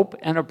a hope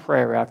and a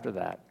prayer after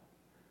that.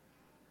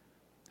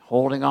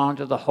 Holding on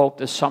to the hope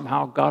that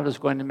somehow God is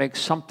going to make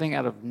something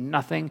out of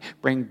nothing,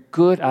 bring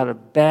good out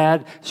of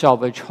bad,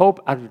 salvage hope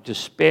out of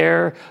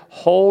despair,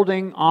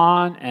 holding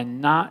on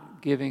and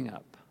not giving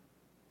up.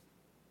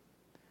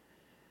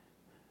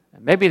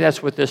 Maybe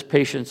that's what this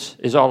patience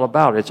is all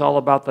about. It's all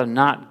about the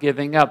not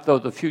giving up. Though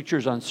the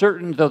future's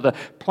uncertain, though the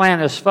plan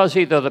is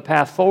fuzzy, though the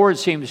path forward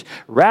seems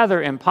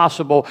rather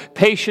impossible,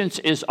 patience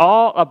is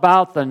all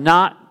about the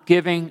not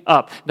giving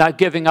up. Not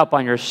giving up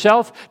on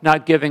yourself,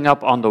 not giving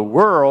up on the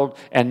world,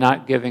 and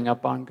not giving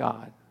up on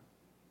God.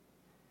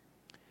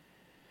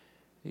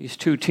 These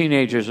two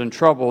teenagers in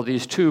trouble,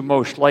 these two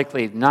most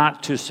likely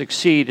not to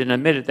succeed, and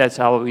admit it, that's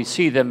how we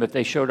see them if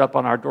they showed up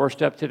on our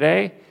doorstep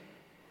today.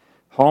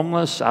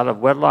 Homeless, out of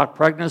wedlock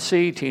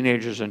pregnancy,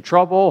 teenagers in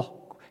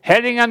trouble,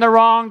 heading in the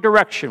wrong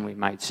direction, we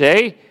might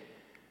say.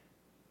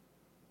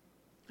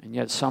 And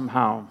yet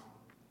somehow,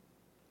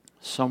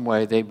 some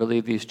way, they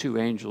believe, these two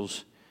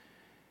angels,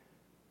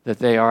 that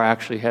they are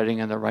actually heading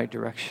in the right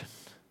direction.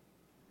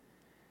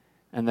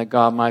 And that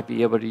God might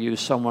be able to use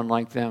someone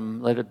like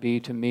them. Let it be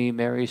to me,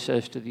 Mary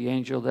says to the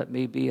angel, let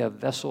me be a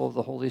vessel of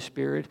the Holy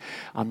Spirit.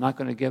 I'm not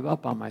going to give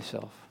up on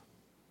myself.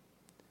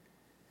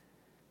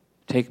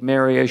 Take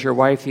Mary as your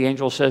wife, the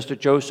angel says to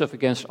Joseph,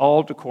 against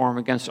all decorum,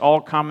 against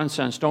all common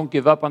sense. Don't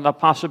give up on the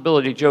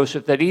possibility,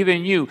 Joseph, that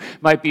even you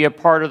might be a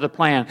part of the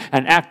plan,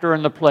 an actor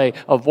in the play,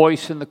 a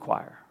voice in the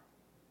choir.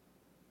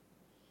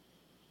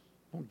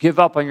 Don't give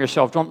up on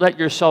yourself. Don't let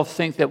yourself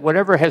think that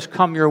whatever has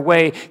come your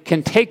way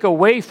can take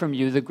away from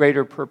you the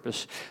greater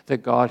purpose that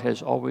God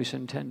has always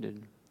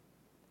intended.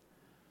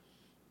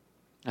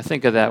 I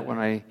think of that when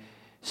I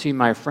see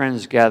my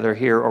friends gather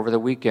here over the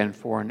weekend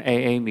for an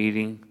AA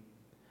meeting.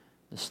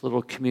 This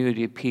little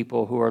community of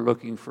people who are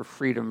looking for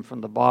freedom from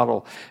the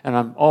bottle. And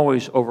I'm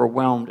always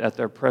overwhelmed at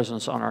their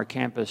presence on our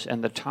campus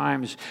and the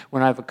times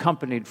when I've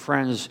accompanied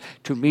friends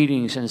to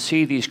meetings and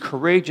see these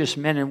courageous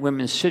men and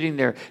women sitting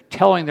there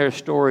telling their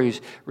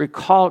stories,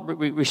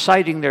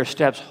 reciting their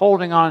steps,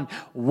 holding on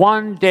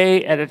one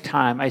day at a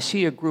time. I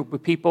see a group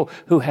of people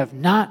who have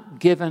not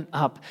given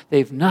up.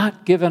 They've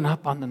not given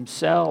up on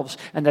themselves,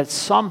 and that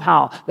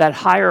somehow that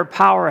higher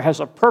power has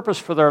a purpose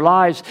for their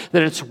lives,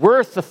 that it's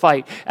worth the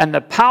fight, and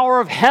the power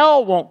of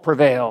hell won't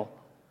prevail.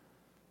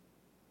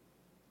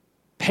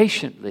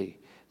 Patiently,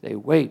 they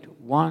wait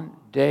one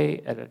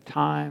day at a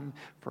time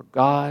for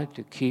God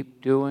to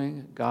keep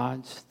doing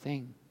God's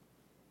thing.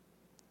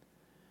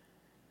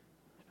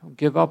 Don't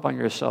give up on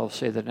yourself,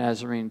 say the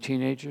Nazarene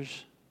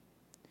teenagers.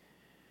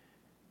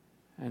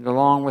 And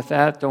along with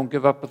that, don't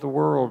give up with the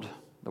world.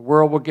 The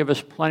world will give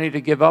us plenty to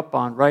give up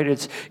on, right?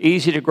 It's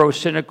easy to grow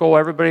cynical.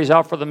 Everybody's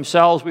out for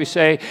themselves. We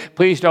say,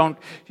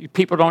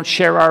 people don't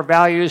share our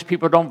values.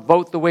 People don't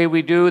vote the way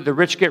we do. The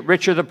rich get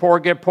richer, the poor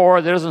get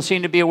poorer. There doesn't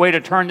seem to be a way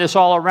to turn this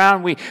all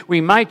around.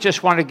 We might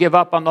just want to give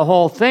up on the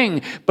whole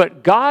thing.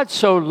 But God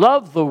so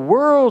loved the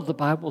world, the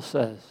Bible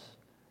says,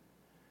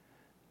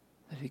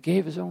 that He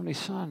gave His only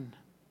Son.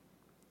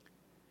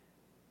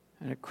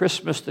 And at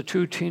Christmas, the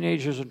two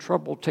teenagers in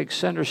trouble take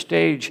center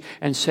stage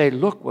and say,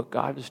 look what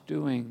God is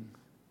doing.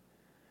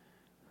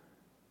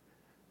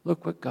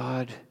 Look what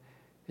God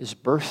is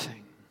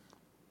birthing.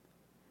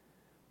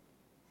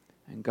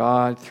 And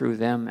God, through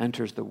them,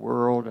 enters the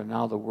world, and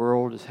now the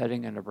world is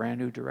heading in a brand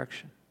new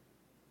direction.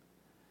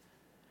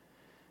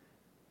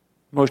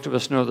 Most of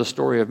us know the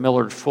story of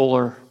Millard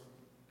Fuller,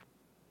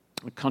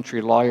 a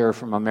country lawyer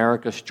from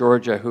Americus,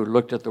 Georgia, who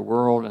looked at the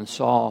world and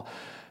saw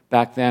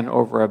back then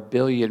over 1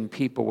 billion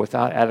people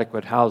without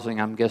adequate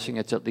housing. I'm guessing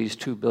it's at least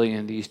 2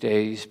 billion these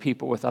days.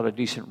 People without a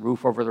decent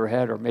roof over their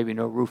head, or maybe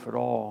no roof at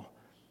all.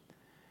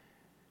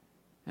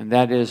 And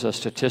that is a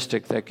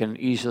statistic that can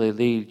easily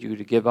lead you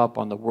to give up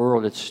on the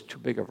world. It's too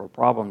big of a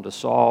problem to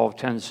solve.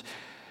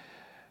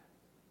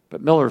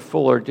 But Millard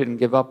Fuller didn't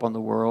give up on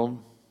the world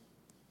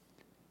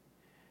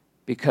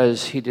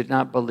because he did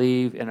not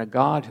believe in a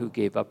God who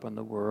gave up on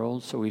the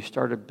world. So he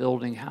started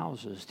building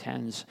houses,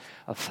 tens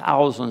of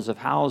thousands of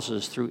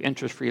houses through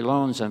interest-free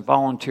loans and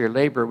volunteer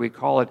labor. We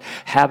call it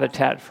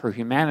Habitat for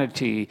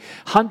Humanity.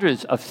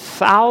 Hundreds of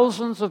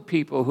thousands of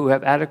people who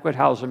have adequate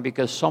housing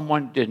because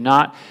someone did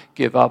not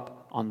give up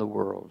on the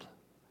world.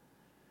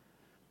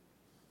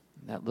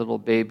 That little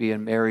baby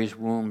in Mary's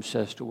womb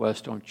says to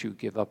us, don't you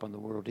give up on the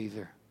world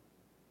either.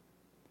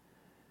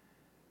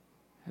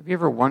 Have you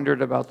ever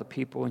wondered about the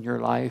people in your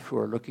life who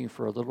are looking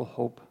for a little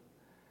hope,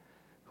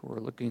 who are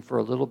looking for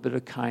a little bit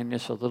of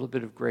kindness, a little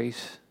bit of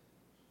grace?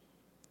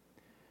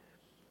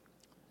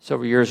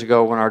 Several years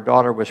ago, when our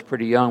daughter was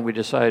pretty young, we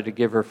decided to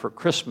give her for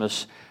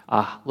Christmas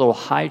a little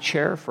high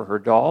chair for her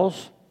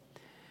dolls.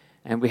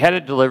 And we had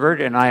it delivered,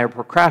 and I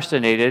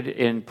procrastinated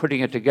in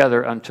putting it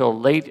together until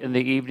late in the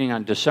evening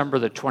on December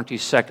the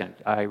 22nd.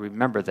 I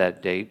remember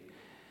that date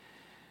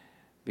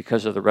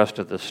because of the rest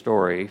of the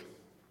story.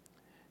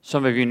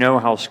 Some of you know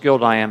how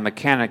skilled I am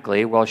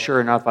mechanically. Well, sure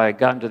enough, I had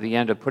gotten to the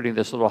end of putting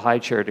this little high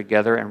chair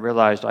together and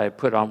realized I had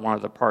put on one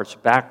of the parts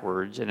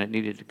backwards and it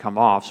needed to come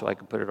off so I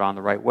could put it on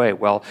the right way.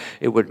 Well,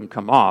 it wouldn't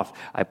come off.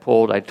 I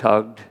pulled, I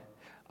tugged,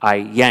 I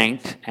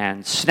yanked,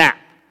 and snap!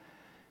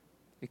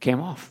 It came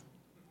off.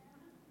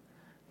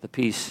 The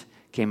piece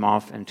came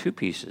off in two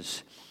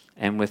pieces.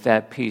 And with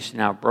that piece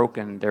now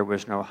broken, there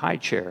was no high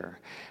chair.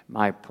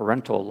 My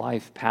parental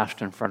life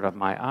passed in front of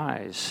my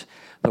eyes.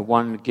 The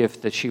one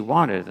gift that she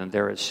wanted, and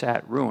there it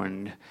sat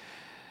ruined.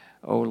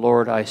 Oh,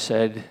 Lord, I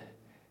said,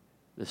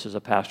 this is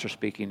a pastor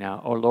speaking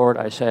now. Oh, Lord,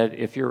 I said,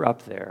 if you're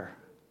up there,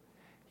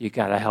 you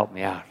got to help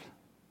me out.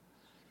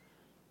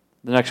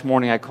 The next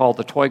morning, I called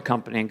the toy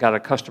company and got a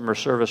customer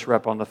service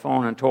rep on the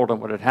phone and told them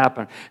what had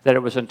happened, that it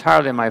was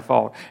entirely my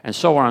fault, and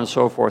so on and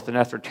so forth. And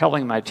after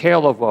telling my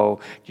tale of woe,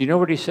 do you know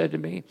what he said to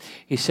me?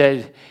 He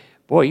said,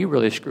 boy, you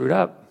really screwed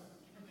up.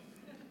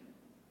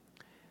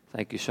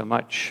 Thank you so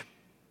much.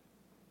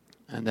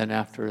 And then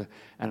after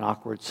an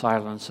awkward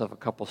silence of a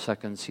couple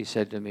seconds, he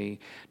said to me,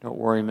 don't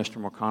worry,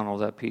 Mr. McConnell,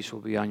 that piece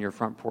will be on your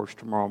front porch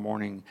tomorrow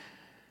morning.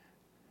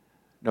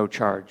 No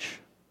charge.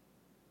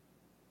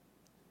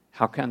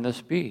 How can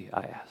this be?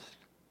 I asked.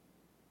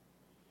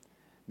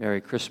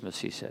 Merry Christmas,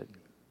 he said.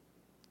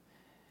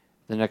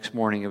 The next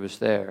morning it was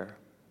there.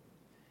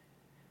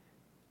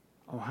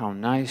 Oh, how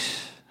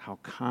nice, how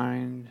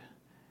kind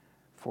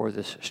for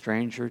this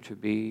stranger to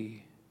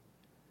be.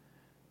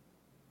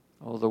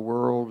 Oh, the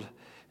world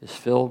is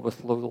filled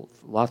with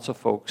lots of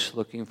folks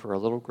looking for a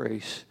little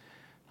grace,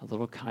 a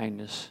little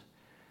kindness,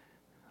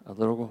 a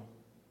little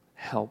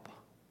help.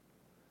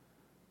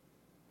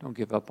 Don't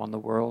give up on the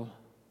world,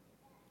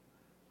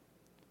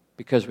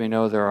 because we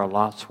know there are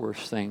lots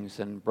worse things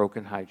than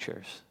broken high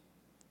chairs.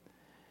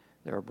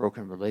 There are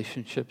broken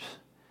relationships.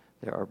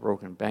 There are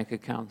broken bank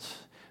accounts.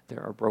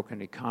 There are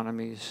broken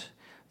economies.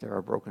 There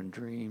are broken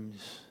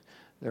dreams.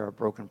 There are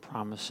broken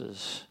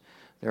promises.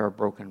 There are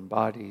broken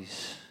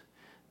bodies.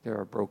 There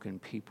are broken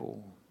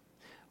people,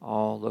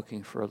 all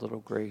looking for a little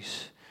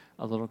grace,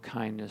 a little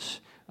kindness,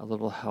 a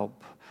little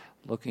help,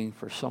 looking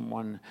for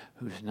someone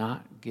who's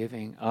not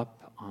giving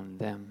up on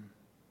them.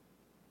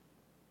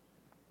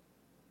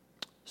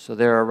 So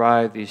there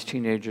arrive these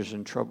teenagers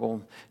in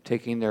trouble,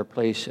 taking their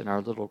place in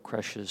our little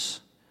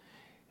creches,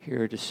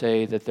 here to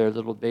say that their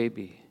little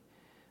baby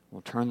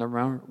will turn the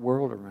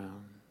world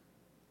around.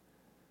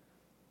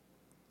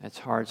 That's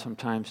hard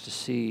sometimes to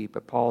see,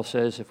 but Paul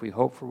says if we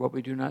hope for what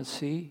we do not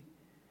see,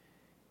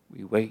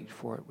 we wait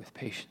for it with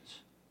patience.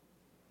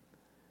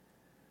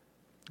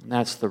 And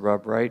that's the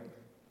rub, right?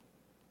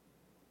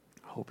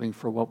 Hoping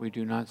for what we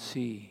do not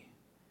see.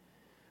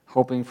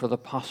 Hoping for the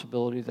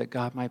possibility that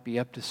God might be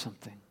up to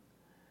something.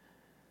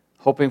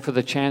 Hoping for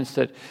the chance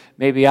that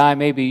maybe I,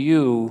 maybe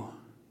you,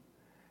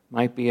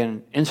 might be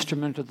an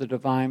instrument of the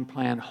divine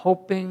plan.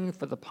 Hoping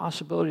for the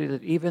possibility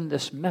that even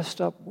this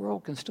messed up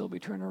world can still be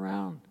turned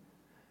around.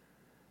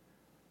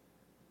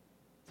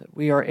 That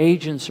we are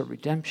agents of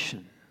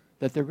redemption.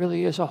 That there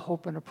really is a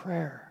hope and a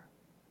prayer.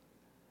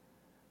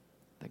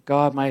 That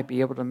God might be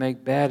able to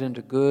make bad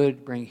into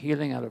good, bring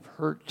healing out of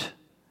hurt,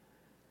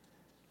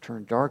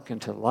 turn dark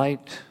into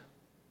light.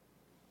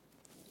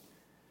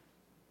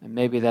 And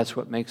maybe that's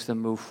what makes them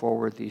move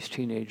forward, these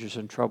teenagers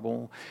in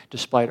trouble,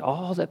 despite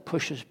all that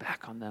pushes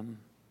back on them.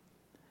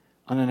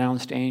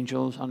 Unannounced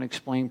angels,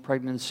 unexplained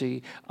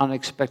pregnancy,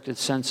 unexpected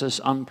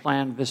census,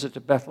 unplanned visit to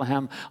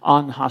Bethlehem,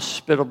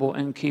 unhospitable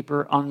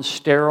innkeeper,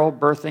 unsterile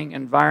birthing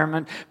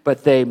environment.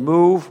 But they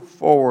move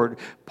forward,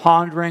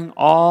 pondering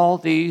all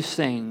these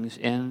things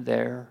in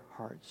their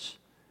hearts.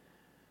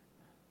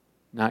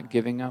 Not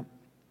giving up,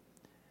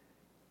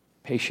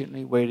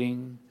 patiently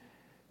waiting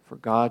for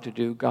God to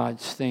do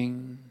God's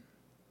thing,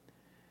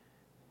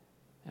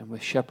 and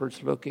with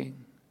shepherds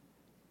looking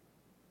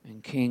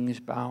and kings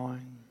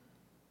bowing.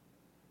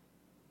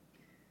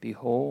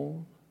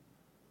 Behold,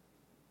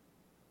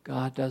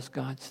 God does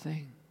God's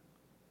thing.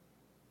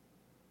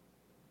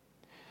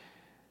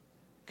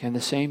 Can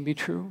the same be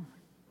true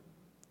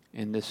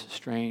in this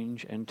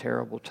strange and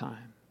terrible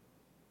time?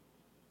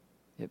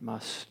 It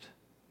must.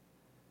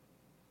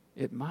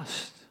 It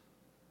must.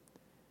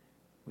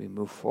 We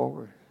move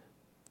forward.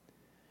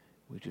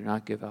 We do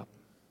not give up.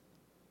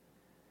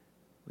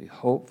 We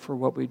hope for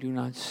what we do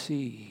not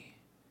see,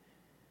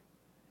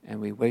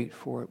 and we wait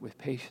for it with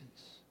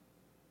patience.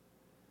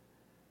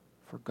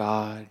 For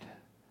God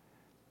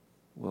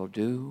will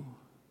do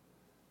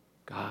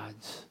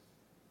God's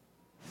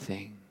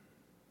thing.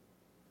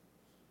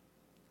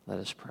 Let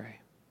us pray.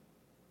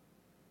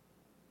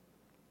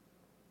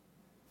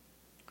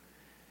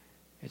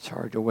 It's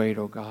hard to wait,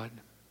 O God.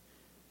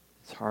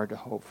 It's hard to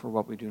hope for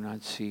what we do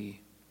not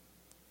see.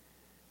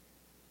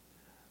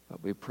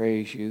 But we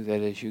praise you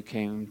that as you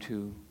came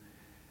to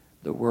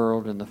the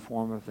world in the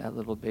form of that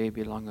little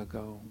baby long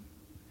ago,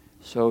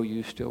 so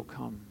you still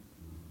come.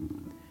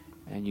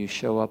 And you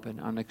show up in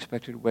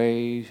unexpected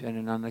ways and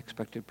in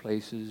unexpected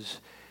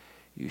places.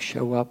 You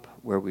show up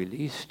where we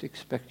least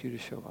expect you to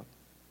show up.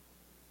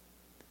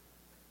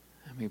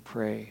 And we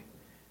pray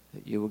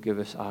that you will give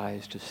us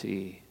eyes to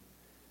see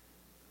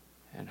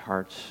and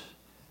hearts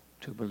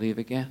to believe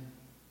again.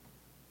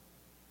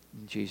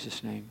 In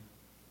Jesus' name,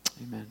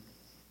 amen.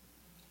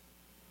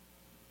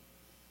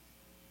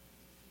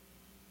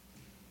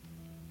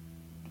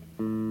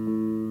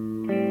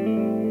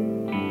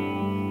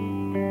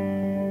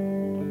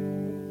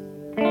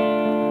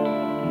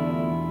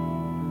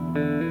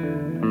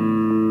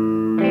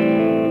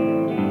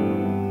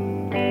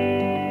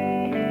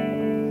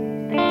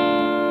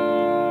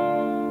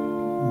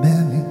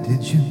 Mary,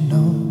 did you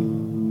know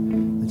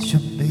that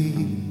your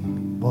baby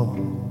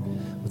boy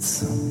would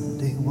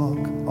someday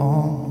walk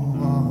on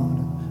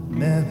water?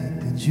 Mary,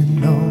 did you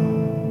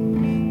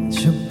know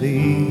that your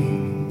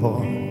baby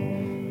boy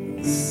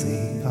would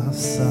save our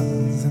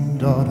sons and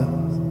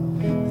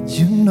daughters? Did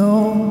you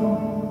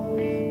know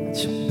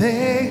that your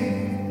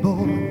baby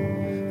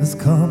boy has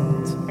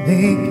come to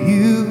make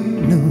you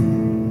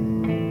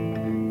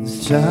new?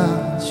 This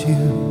child that you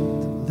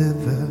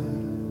delivered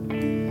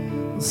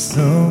will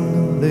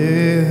soon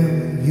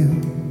deliver you.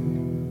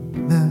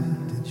 Mary,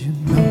 did you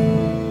know?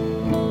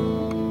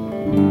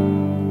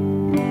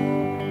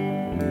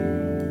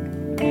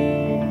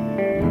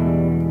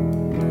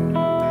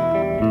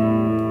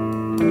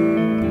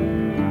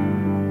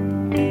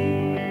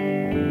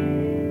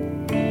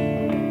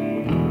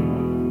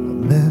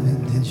 Mary,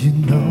 did you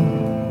know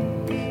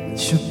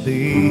that your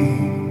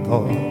baby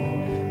boy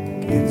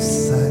gives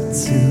sight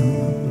to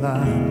a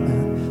blind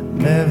man?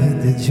 Mary,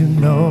 did you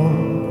know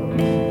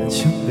that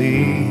your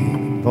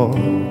baby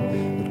boy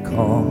would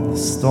calm the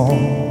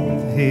storm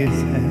with his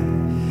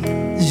hand?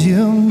 Did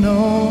you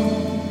know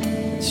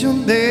that your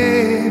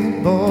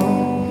baby boy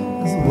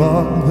has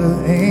walked where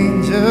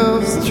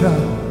angels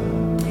trod?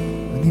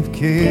 When you've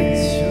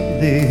kissed your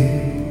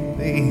little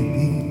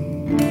baby,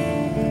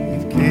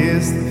 you've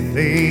kissed the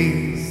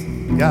face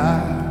of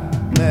God.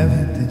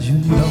 Mary, did you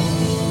know?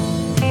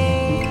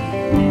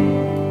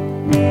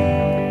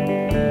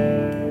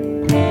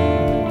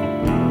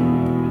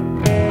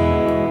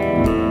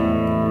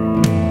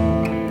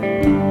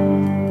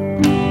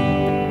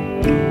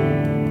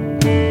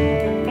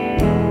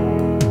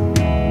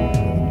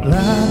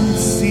 Blind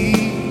see,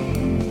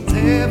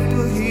 deaf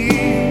will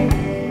hear,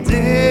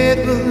 dead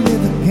will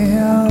live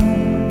again.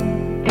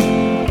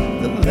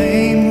 The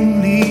lame will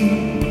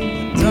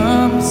lead, the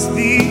dumb will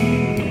speak,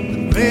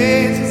 the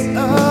praises of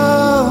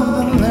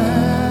the Lamb.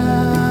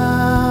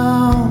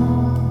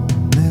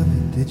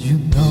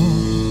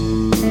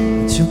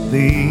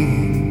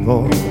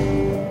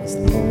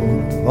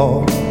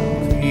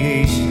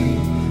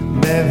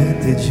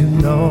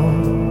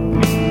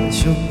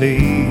 your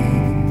baby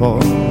boy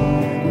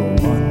will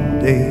one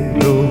day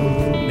rule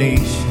the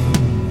nation.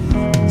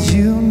 Did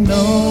you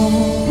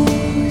know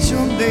that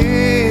your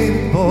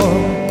baby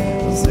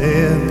boy was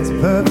heaven's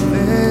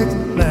perfect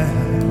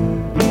plan?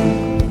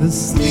 The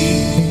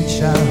sleeping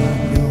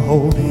child you're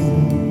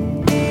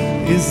holding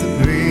is the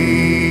great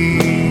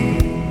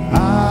I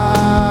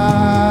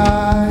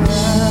am.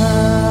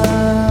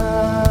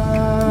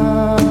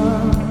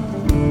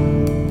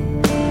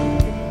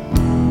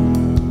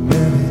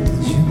 Mary,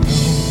 did you know?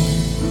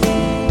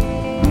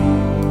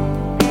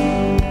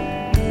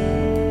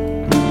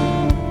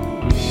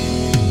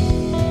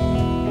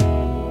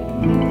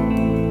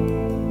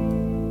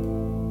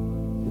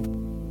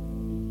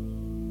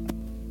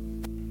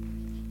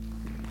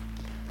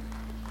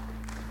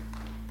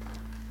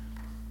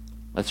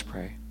 Let's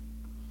pray.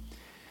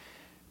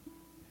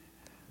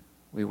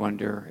 We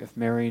wonder if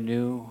Mary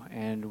knew,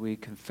 and we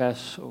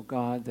confess, O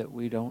God, that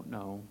we don't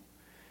know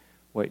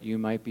what you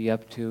might be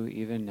up to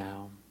even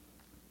now,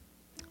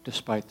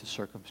 despite the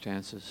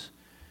circumstances,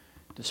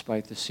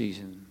 despite the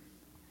season.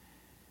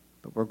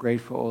 But we're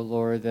grateful, O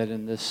Lord, that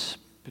in this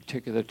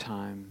particular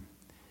time,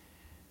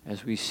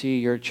 as we see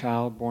your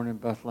child born in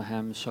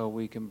Bethlehem, so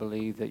we can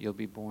believe that you'll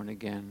be born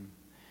again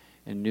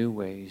in new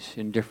ways,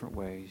 in different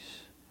ways,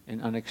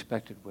 in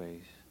unexpected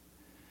ways.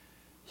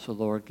 So,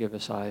 Lord, give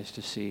us eyes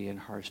to see and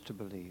hearts to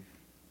believe.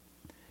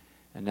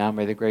 And now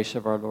may the grace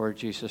of our Lord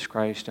Jesus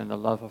Christ and the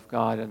love of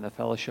God and the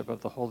fellowship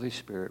of the Holy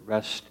Spirit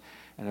rest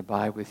and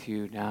abide with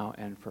you now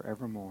and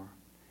forevermore.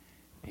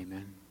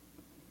 Amen.